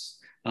graduates.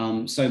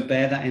 So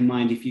bear that in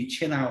mind. If you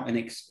chill out and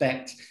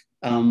expect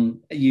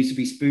you to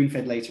be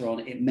spoon-fed later on,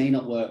 it may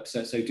not work.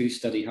 So do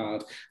study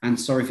hard. And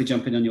sorry for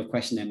jumping on your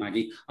question there,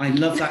 Maggie. I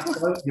love that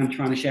quote, and I'm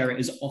trying to share it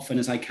as often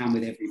as I can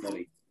with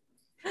everybody.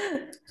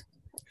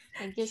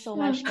 Thank you so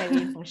much,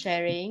 Kevin, for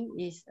sharing.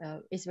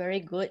 It's very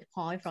good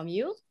point from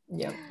you.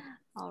 Yep.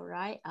 All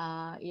right.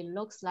 It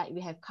looks like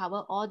we have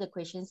covered all the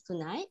questions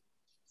tonight.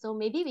 So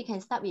maybe we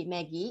can start with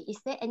Maggie. Is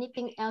there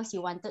anything else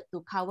you wanted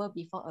to cover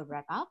before a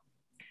wrap up?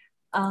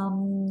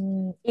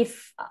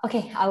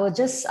 Okay, I will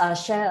just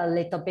share a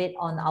little bit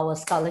on our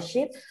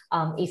scholarship.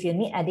 If you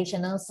need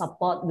additional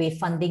support with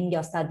funding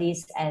your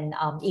studies, and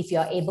if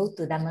you're able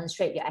to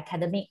demonstrate your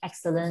academic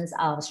excellence,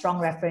 strong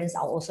reference,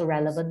 or also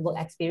relevant work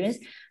experience,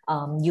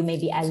 you may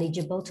be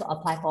eligible to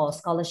apply for a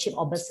scholarship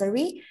or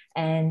bursary.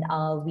 And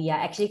we are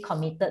actually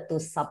committed to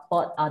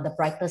support the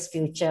brightest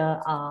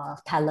future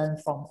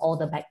talent from all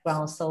the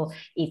backgrounds. So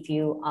if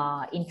you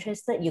are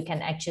interested, you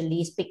can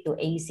actually speak to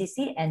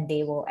AECC, and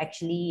they will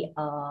actually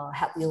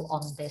help you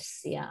on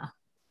this. Yeah.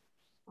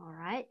 All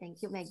right.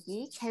 Thank you,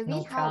 Maggie. Kevin,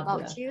 No how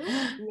problem. about you?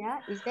 Yeah.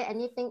 Is there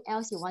anything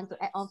else you want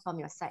to add on from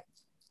your side?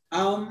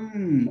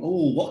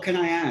 What can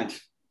I add?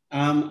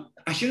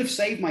 I should have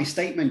saved my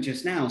statement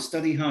just now.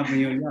 Study hard when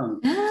you're young.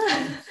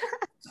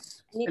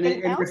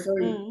 Anything else?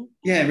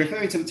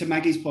 Referring to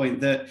Maggie's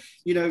point that,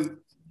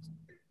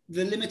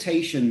 the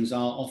limitations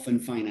are often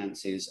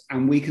finances,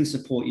 and we can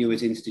support you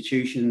as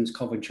institutions,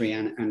 Coventry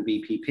and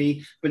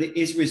BPP, but it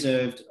is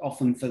reserved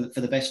often for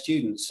the best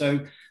students.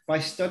 So by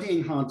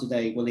studying hard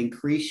today will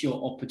increase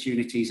your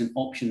opportunities and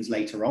options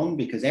later on,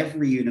 because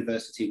every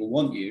university will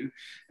want you.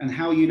 And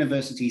how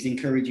universities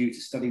encourage you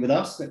to study with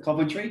us at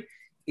Coventry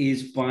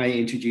is by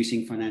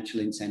introducing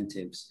financial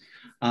incentives.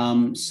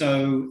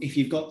 So if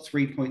you've got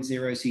 3.0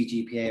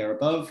 CGPA or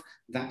above,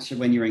 that's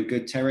when you're in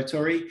good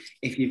territory.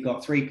 If you've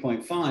got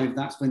 3.5,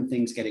 that's when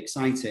things get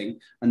exciting.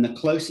 And the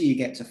closer you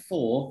get to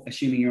 4,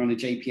 assuming you're on a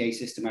JPA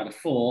system out of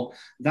 4,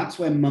 that's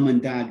when mum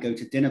and dad go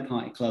to dinner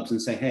party clubs and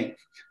say, hey,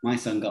 my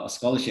son got a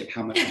scholarship,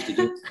 how much did you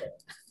get?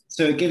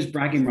 So it gives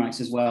bragging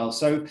rights as well.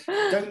 So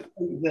don't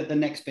think that the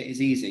next bit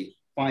is easy.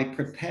 By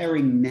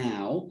preparing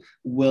now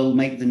will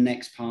make the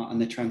next part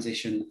and the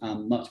transition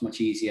much,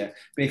 much easier.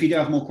 But if you do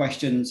have more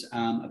questions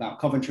about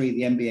Coventry,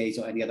 the MBAs,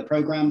 or any other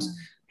programs,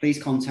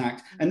 please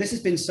contact. And this has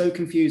been so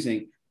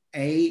confusing,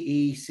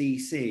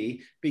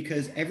 AECC,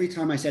 because every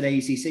time I said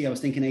AECC, I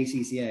was thinking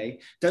ACCA.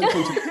 Don't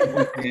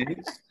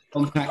contact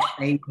contact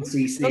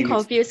AECC. Don't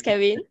confuse,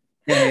 Kevin.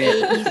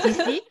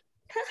 AECC.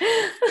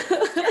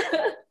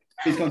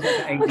 Please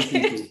contact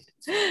AECC.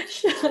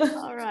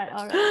 All right.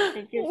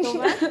 Thank you so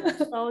much.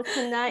 So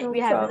tonight we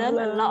have learned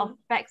a lot of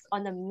facts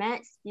on the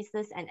maths,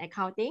 business, and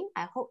accounting.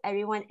 I hope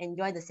everyone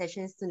enjoyed the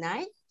sessions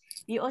tonight.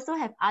 We also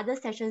have other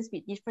sessions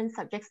with different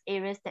subjects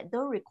areas that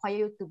don't require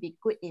you to be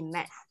good in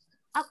maths.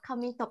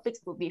 Upcoming topics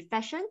will be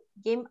fashion,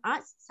 game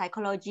arts,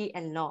 psychology,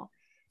 and law.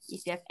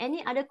 If you have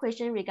any other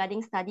questions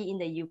regarding study in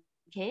the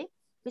UK,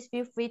 please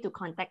feel free to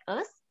contact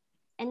us.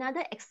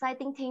 Another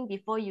exciting thing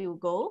before you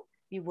go,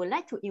 we would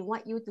like to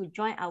invite you to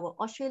join our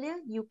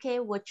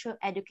Australia-UK Virtual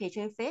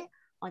Education Fair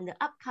on the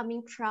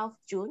upcoming 12th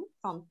June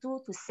from 2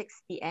 to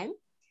 6 p.m.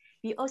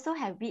 We also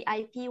have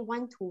VIP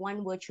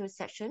one-to-one virtual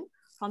session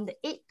from the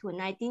 8th to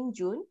 19th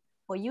June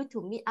for you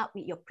to meet up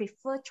with your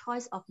preferred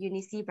choice of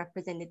UNICE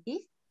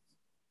representative.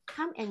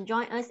 Come and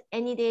join us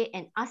any day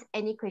and ask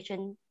any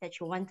question that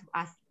you want to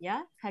ask,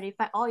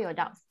 clarify all your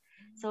doubts.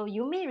 So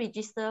you may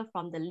register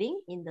from the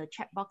link in the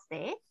chat box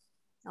there,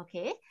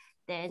 okay?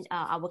 Then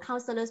our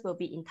counselors will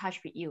be in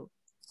touch with you.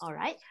 All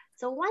right.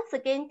 So once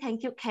again,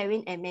 thank you,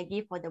 Kevin and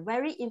Maggie, for the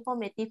very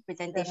informative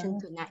presentation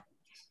tonight.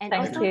 And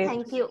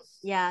thank you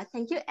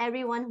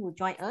everyone who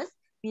joined us.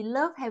 We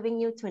love having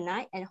you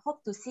tonight and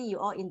hope to see you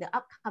all in the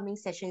upcoming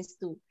sessions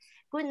too.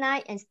 Good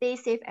night and stay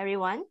safe,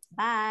 everyone.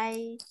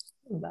 Bye.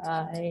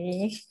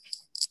 Bye.